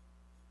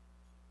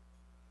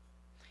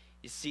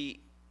 You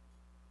see,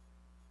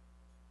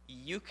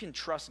 you can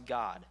trust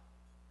God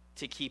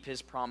to keep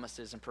his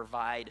promises and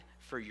provide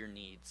for your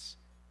needs.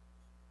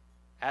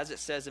 As it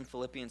says in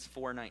Philippians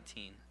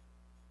 4:19,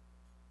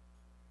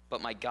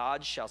 but my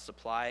God shall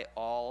supply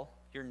all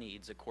your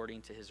needs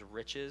according to his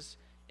riches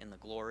in the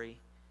glory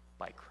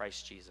by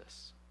Christ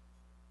Jesus.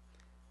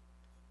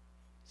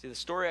 See, the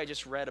story I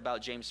just read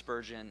about James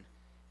Spurgeon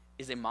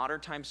is a modern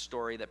time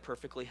story that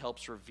perfectly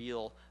helps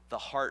reveal the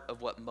heart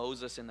of what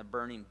Moses in the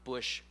burning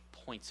bush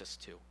points us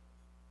to.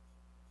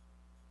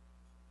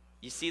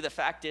 You see, the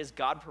fact is,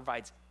 God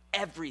provides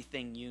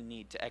everything you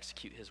need to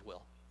execute his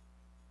will.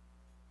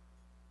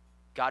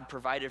 God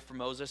provided for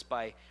Moses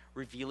by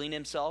revealing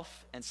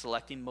himself and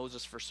selecting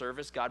Moses for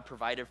service. God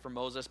provided for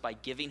Moses by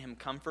giving him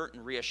comfort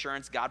and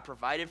reassurance. God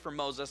provided for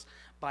Moses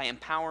by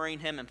empowering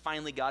him. And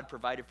finally, God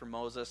provided for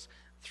Moses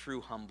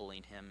through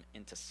humbling him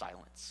into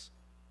silence.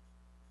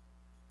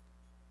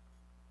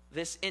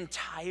 This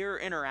entire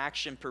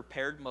interaction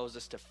prepared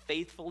Moses to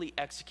faithfully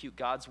execute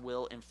God's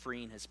will in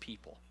freeing his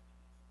people.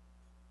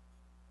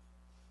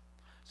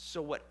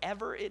 So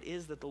whatever it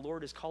is that the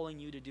Lord is calling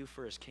you to do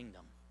for his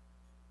kingdom,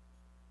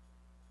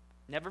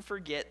 never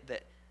forget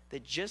that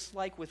just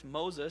like with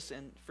Moses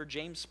and for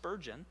James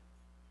Spurgeon,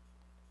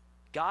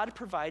 God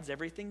provides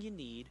everything you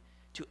need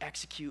to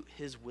execute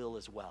his will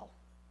as well.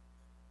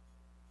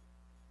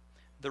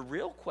 The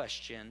real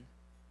question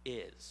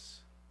is,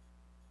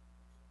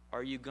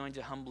 are you going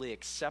to humbly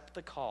accept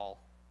the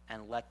call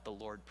and let the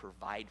Lord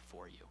provide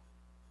for you?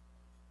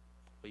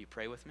 Will you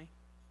pray with me?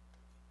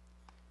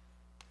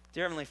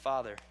 Dear Heavenly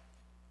Father,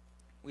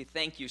 we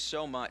thank you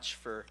so much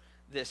for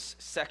this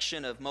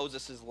section of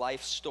Moses'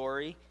 life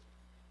story.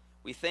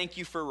 We thank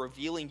you for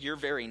revealing your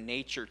very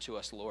nature to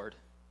us, Lord.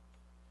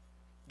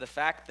 The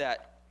fact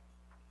that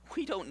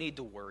we don't need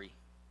to worry.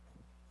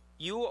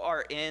 You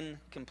are in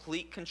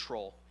complete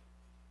control.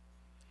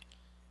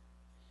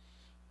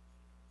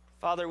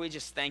 Father, we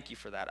just thank you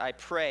for that. I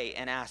pray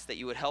and ask that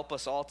you would help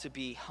us all to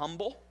be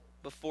humble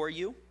before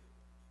you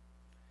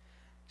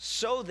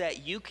so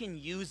that you can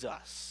use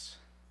us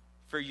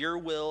for your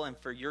will and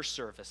for your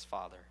service,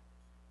 Father.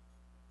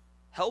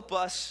 Help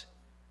us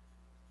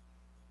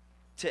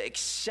to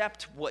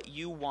accept what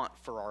you want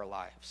for our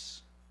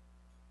lives.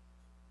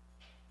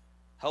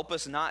 Help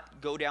us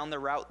not go down the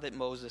route that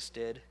Moses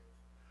did,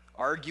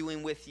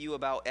 arguing with you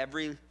about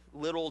every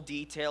little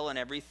detail and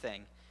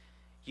everything.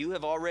 You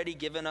have already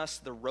given us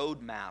the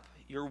roadmap,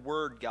 your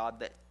word, God,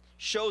 that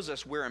shows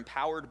us we're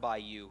empowered by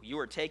you. You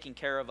are taking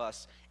care of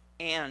us,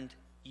 and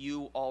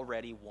you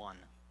already won.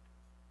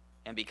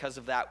 And because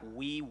of that,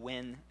 we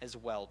win as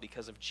well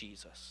because of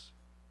Jesus.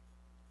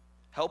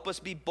 Help us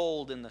be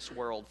bold in this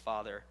world,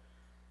 Father.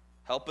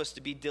 Help us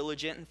to be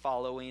diligent in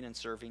following and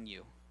serving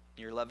you.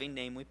 In your loving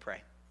name we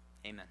pray.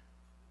 Amen.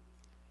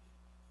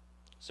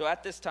 So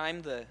at this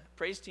time, the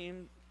praise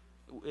team,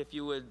 if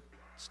you would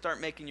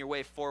start making your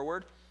way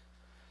forward.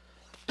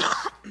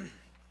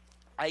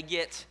 I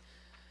get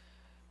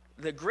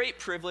the great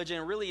privilege, and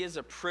it really is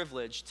a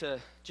privilege, to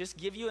just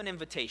give you an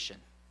invitation.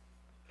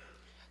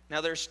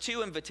 Now, there's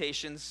two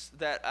invitations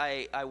that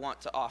I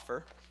want to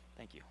offer.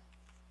 Thank you.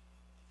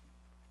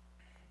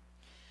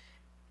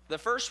 The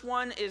first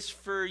one is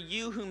for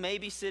you who may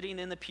be sitting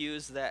in the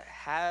pews that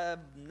have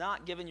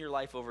not given your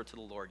life over to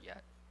the Lord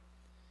yet.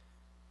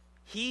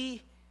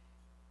 He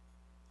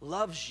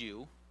loves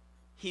you.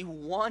 He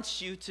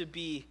wants you to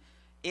be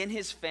in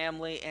his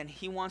family, and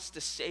he wants to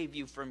save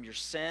you from your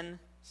sin,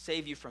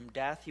 save you from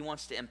death. He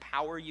wants to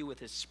empower you with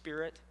his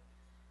Spirit,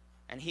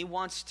 and he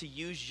wants to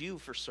use you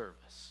for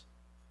service.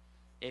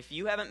 If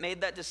you haven't made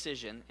that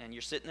decision and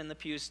you're sitting in the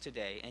pews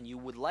today and you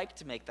would like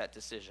to make that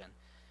decision,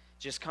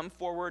 just come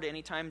forward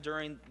anytime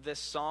during this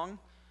song.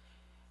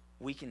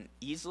 We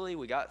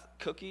got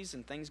cookies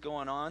and things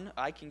going on.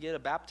 I can get a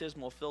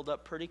baptismal filled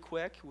up pretty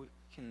quick.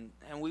 And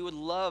we would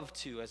love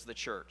to, as the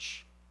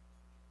church,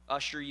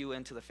 usher you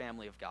into the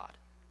family of God.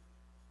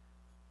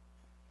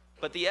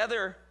 But the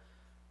other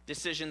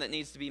decision that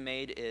needs to be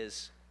made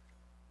is,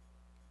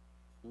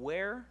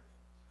 where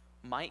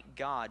might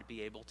God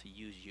be able to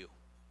use you?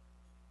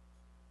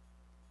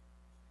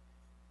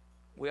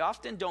 We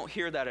often don't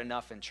hear that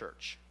enough in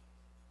church.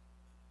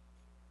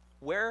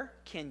 Where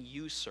can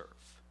you serve?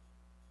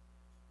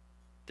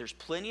 There's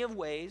plenty of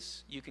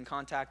ways. You can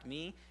contact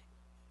me,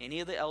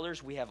 any of the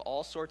elders. We have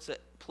all sorts of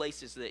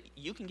places that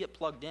you can get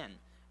plugged in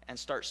and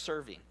start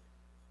serving.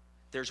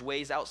 There's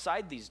ways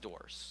outside these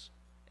doors,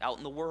 out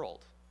in the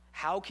world.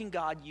 How can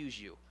God use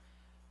you?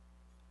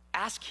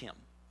 Ask him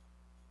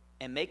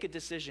and make a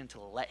decision to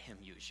let him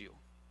use you.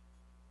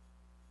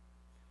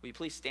 Will you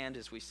please stand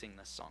as we sing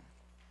this song?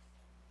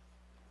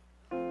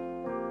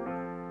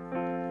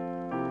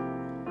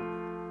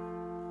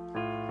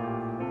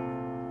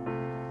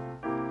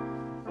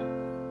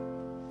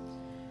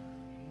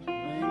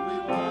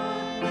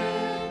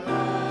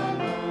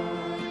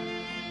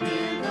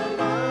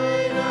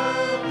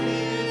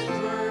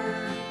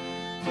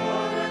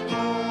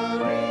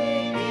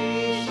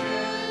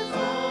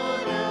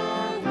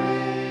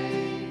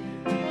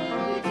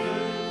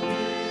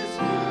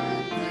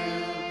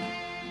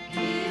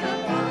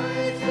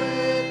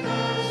 With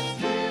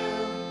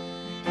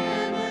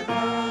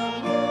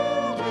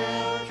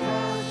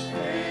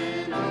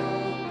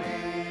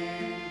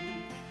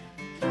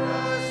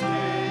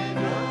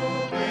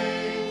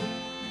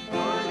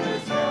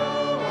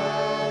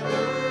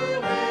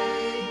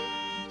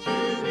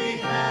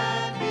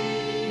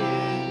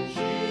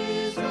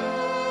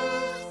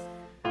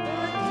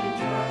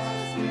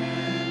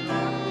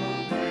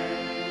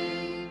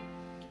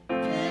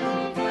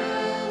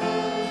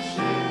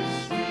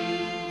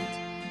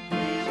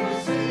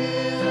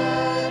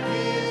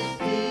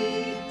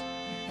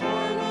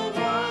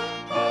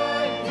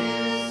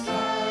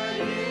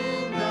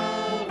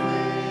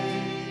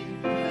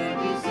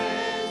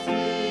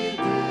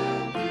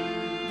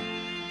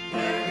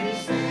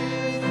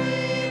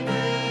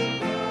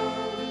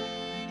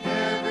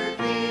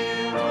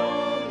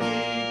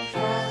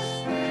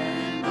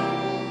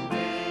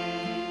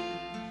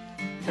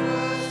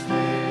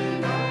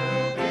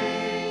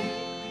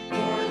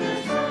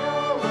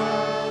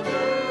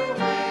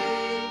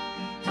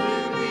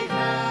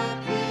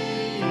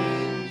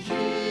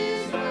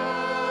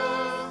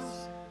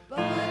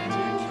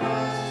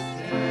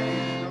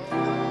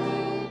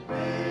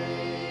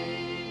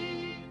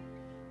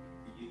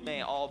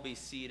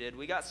seated,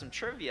 we got some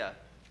trivia.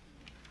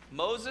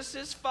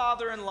 Moses'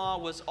 father-in-law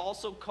was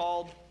also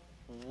called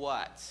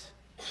what?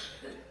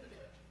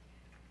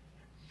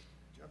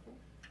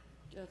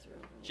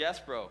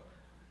 Jethro.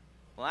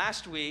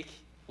 Last week,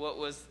 what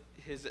was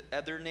his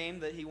other name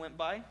that he went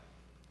by?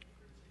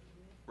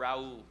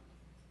 Raul.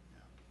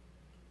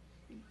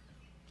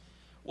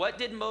 What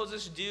did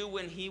Moses do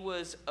when he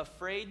was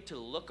afraid to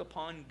look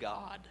upon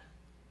God?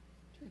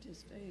 Turned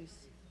his face.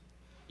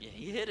 Yeah,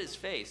 he hid his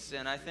face,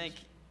 and I think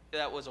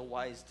that was a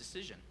wise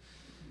decision.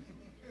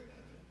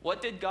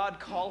 What did God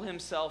call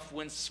himself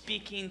when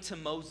speaking to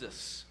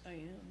Moses? I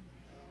am.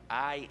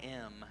 I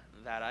am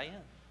that I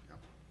am.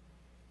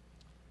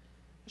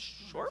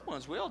 Short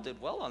ones. We all did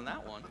well on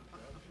that one.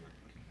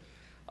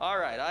 All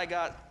right, I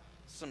got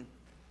some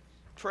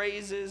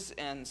praises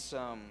and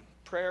some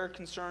prayer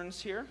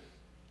concerns here.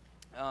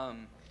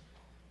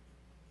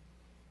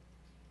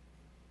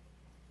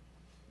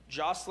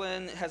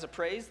 Jocelyn has a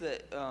praise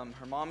that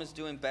her mom is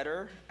doing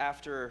better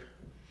after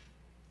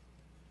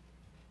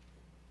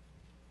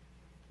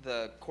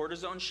the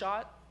cortisone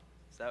shot.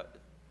 Is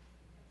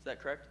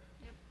that correct?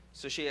 Yep.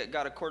 So she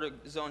got a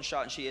cortisone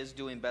shot and she is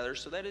doing better.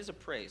 So that is a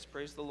praise.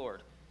 Praise the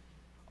Lord.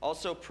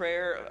 Also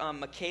prayer,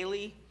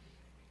 McKaylee.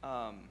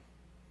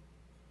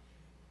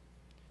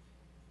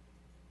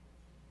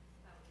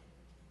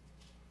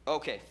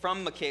 Okay,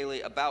 from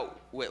McKaylee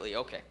about Whitley.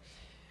 Okay.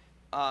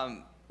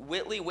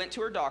 Whitley went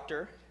to her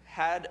doctor,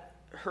 had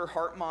her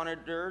heart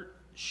monitored,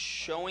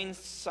 showing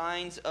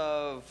signs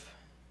of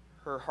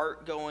her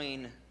heart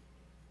going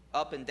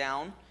up and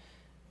down,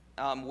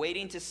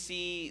 waiting to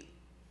see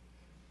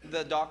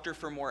the doctor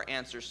for more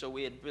answers. So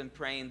we had been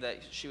praying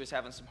that she was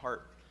having some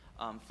heart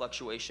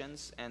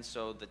fluctuations, and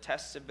so the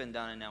tests have been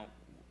done, and now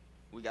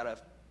we got to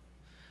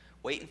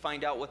wait and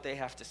find out what they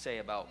have to say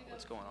about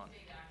what's going on.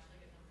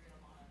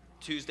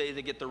 Tuesday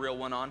to get the real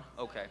one on?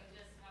 Okay. We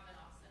just have an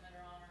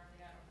oximeter on her. We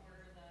got to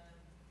order the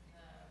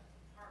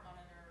heart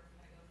monitor,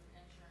 got to go through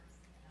insurance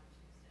on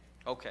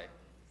Tuesday. Okay.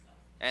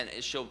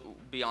 And she'll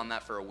be on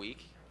that for a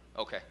week?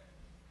 Okay.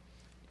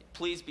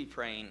 Please be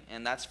praying,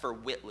 and that's for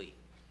Whitley.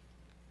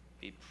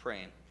 Be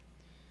praying.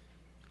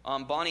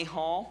 Bonnie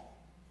Hall,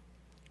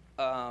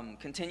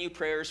 continue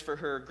prayers for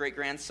her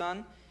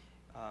great-grandson.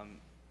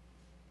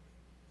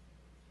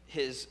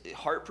 His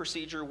heart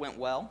procedure went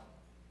well.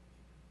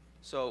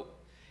 So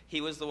he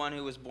was the one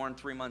who was born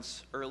 3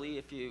 months early,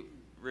 if you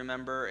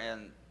remember,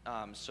 and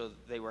so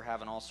they were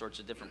having all sorts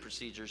of different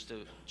procedures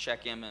to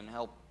check him and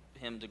help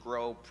him to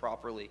grow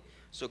properly.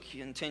 So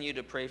continue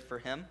to pray for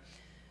him.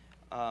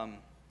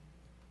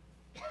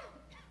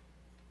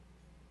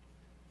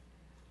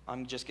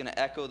 I'm just going to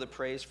echo the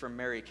praise from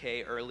Mary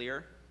Kay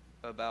earlier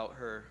about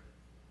her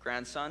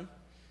grandson.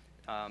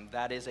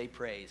 That is a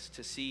praise,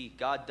 to see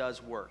God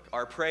does work.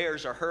 Our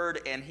prayers are heard,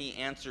 and he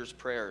answers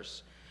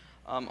prayers.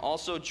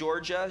 Also,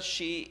 Georgia,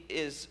 she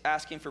is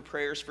asking for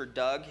prayers for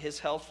Doug. His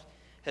health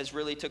has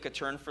really took a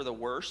turn for the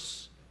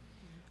worse.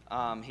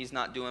 He's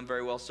not doing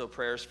very well, so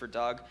prayers for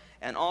Doug.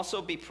 And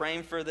also be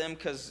praying for them,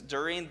 because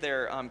during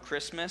their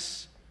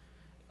Christmas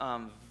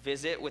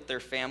visit with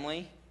their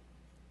family,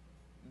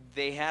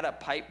 they had a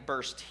pipe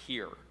burst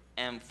here.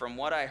 And from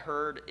what I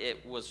heard,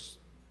 it was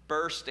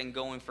burst and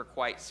going for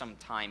quite some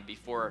time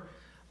before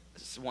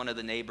one of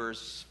the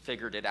neighbors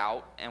figured it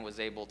out and was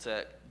able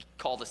to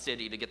call the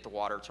city to get the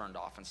water turned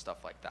off and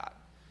stuff like that.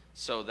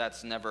 So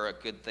that's never a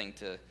good thing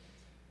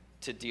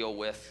to deal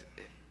with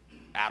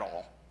at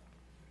all.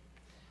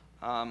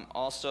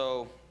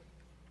 Also,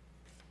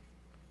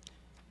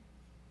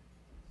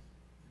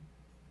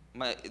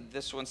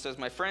 this one says,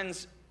 my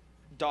friend's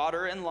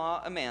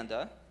daughter-in-law,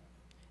 Amanda,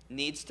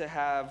 needs to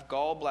have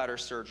gallbladder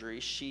surgery.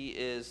 She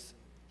is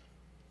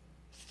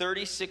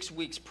 36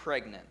 weeks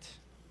pregnant.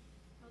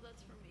 Oh,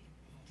 that's from me.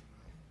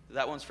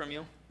 That one's from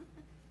you?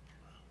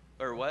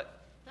 Or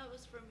what? That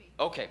was from me.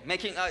 Okay,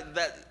 making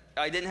that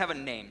I didn't have a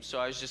name, so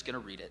I was just going to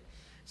read it.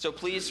 So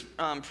please,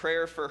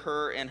 prayer for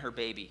her and her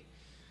baby.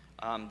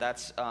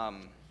 That's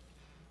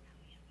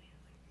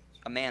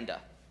Amanda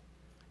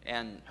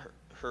and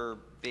her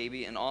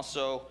baby. And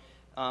also,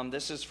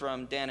 this is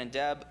from Dan and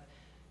Deb.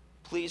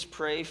 Please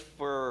pray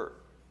for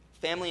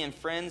family and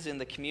friends in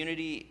the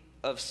community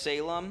of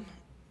Salem.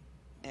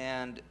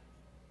 And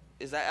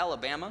is that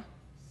Alabama?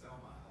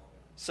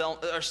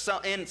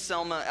 In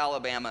Selma,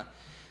 Alabama.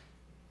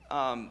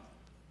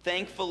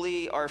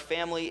 Thankfully, our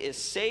family is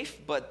safe,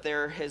 but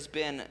there has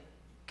been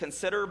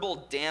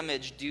considerable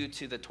damage due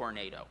to the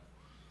tornado.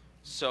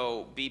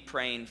 So be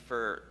praying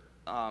for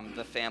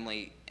the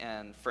family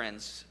and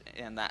friends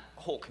and that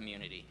whole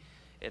community.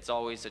 It's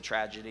always a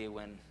tragedy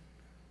when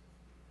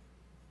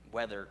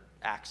weather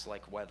acts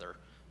like weather,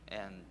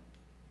 and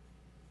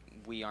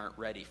we aren't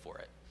ready for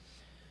it.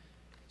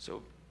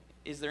 So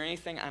is there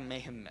anything I may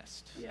have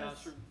missed? Yes.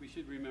 Pastor, we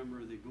should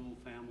remember the Gould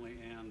family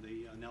and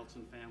the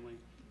Nelson family,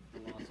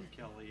 the loss of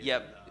Kelly.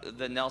 Yep, And,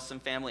 the Nelson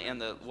family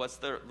and what's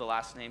the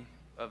last name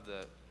of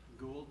the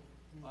Gould?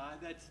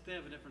 They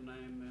have a different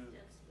name.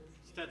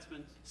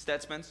 Stutzman's.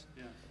 Stutzmans?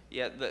 Yeah.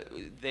 Yeah,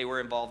 they were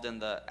involved in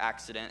the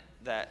accident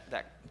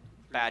that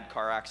bad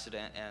car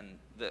accident, and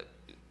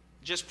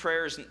just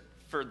prayers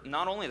for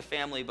not only the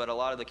family, but a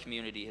lot of the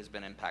community has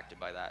been impacted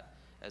by that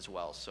as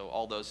well. So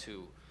all those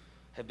who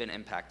have been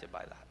impacted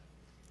by that.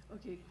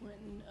 Okay,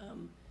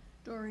 Quentin,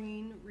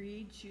 Doreen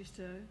Reed, she used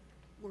to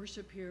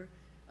worship here,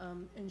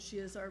 and she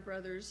is our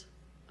brother's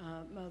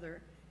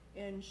mother,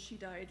 and she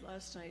died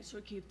last night.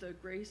 So keep the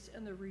Grace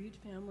and the Reed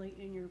family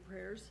in your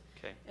prayers.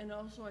 Okay. And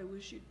also I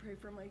wish you'd pray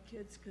for my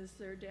kids because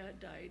their dad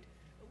died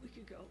a week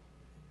ago.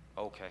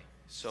 Okay,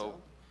 so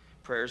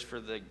prayers for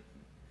the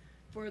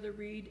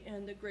Reed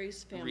and the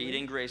Grace family. Reed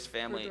and Grace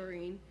family. For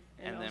Doreen,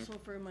 and then also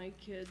for my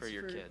kids. for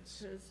your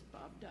kids. Because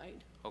Bob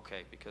died.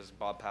 Okay, because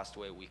Bob passed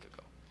away a week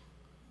ago.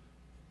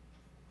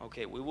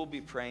 Okay, we will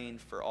be praying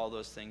for all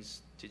those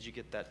things. Did you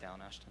get that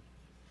down, Ashton?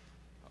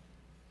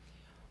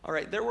 All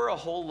right, there were a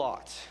whole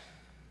lot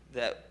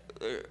that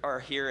are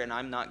here, and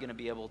I'm not going to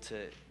be able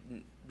to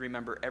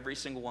remember every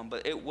single one,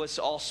 but it was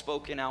all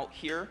spoken out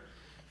here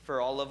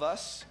for all of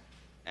us.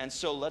 And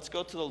so let's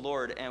go to the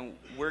Lord, and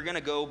we're going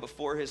to go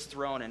before his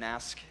throne and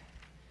ask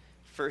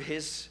for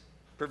his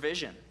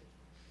provision.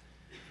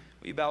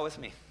 Will you bow with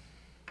me?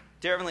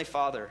 Dear Heavenly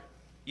Father,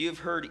 you've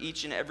heard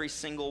each and every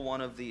single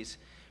one of these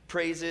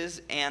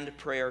praises and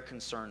prayer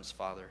concerns,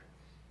 Father.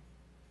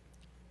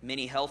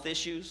 Many health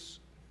issues,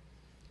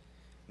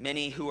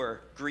 many who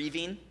are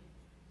grieving.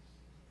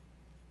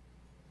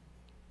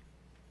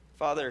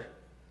 Father,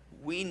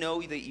 we know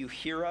that you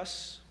hear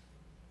us.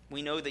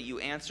 We know that you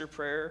answer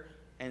prayer,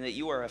 and that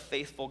you are a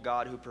faithful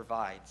God who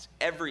provides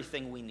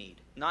everything we need,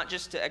 not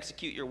just to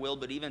execute your will,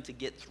 but even to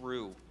get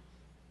through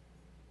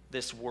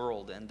this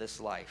world and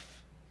this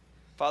life.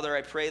 Father,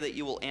 I pray that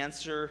you will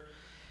answer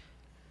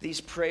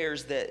these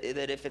prayers, that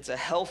if it's a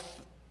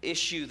health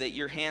issue, that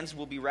your hands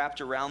will be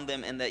wrapped around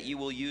them, and that you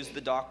will use the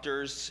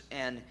doctors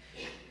and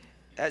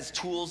as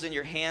tools in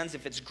your hands.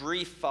 If it's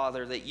grief,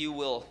 Father, that you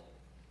will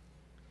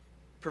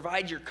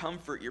provide your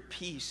comfort, your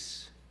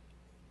peace,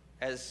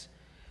 as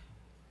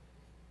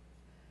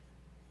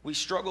we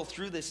struggle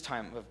through this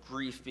time of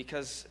grief,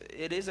 because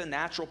it is a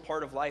natural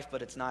part of life,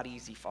 but it's not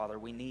easy, Father.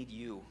 We need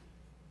you.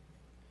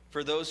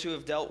 For those who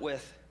have dealt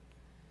with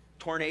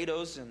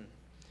tornadoes and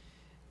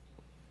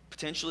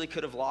potentially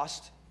could have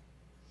lost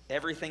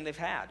everything they've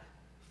had,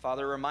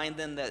 Father, remind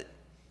them that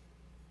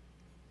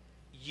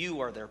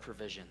you are their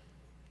provision.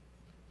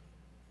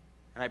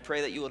 And I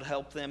pray that you would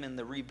help them in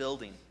the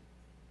rebuilding.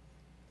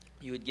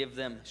 You would give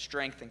them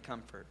strength and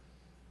comfort.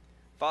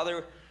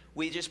 Father,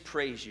 we just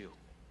praise you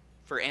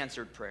for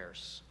answered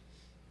prayers.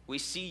 We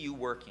see you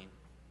working.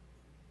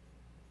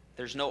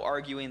 There's no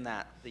arguing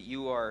that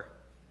you are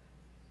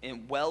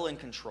well in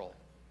control,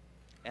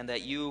 and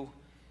that you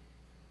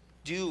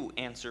do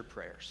answer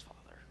prayers,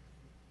 Father.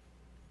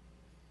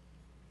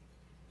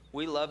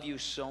 We love you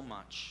so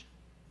much,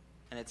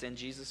 and it's in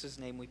Jesus'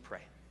 name we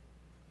pray.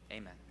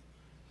 Amen.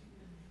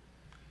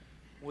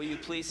 Will you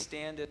please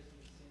stand and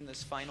sing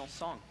this final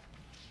song?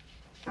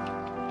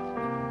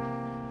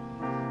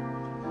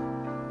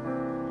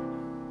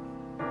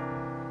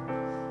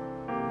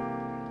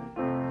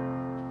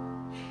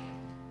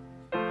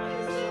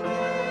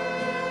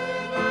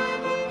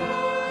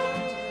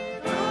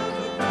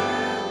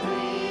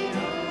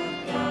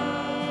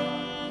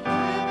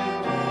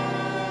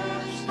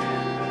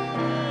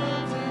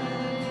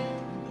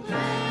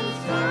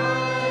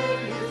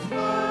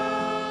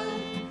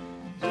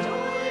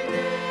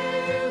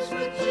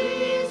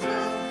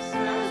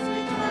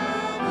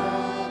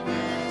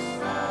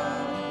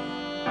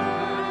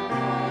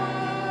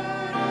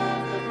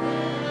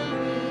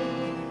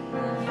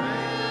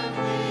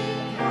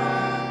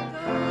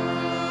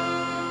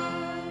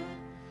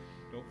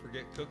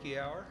 Cookie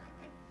hour,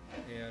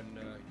 and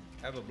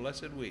have a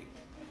blessed week.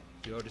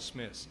 You are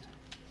dismissed.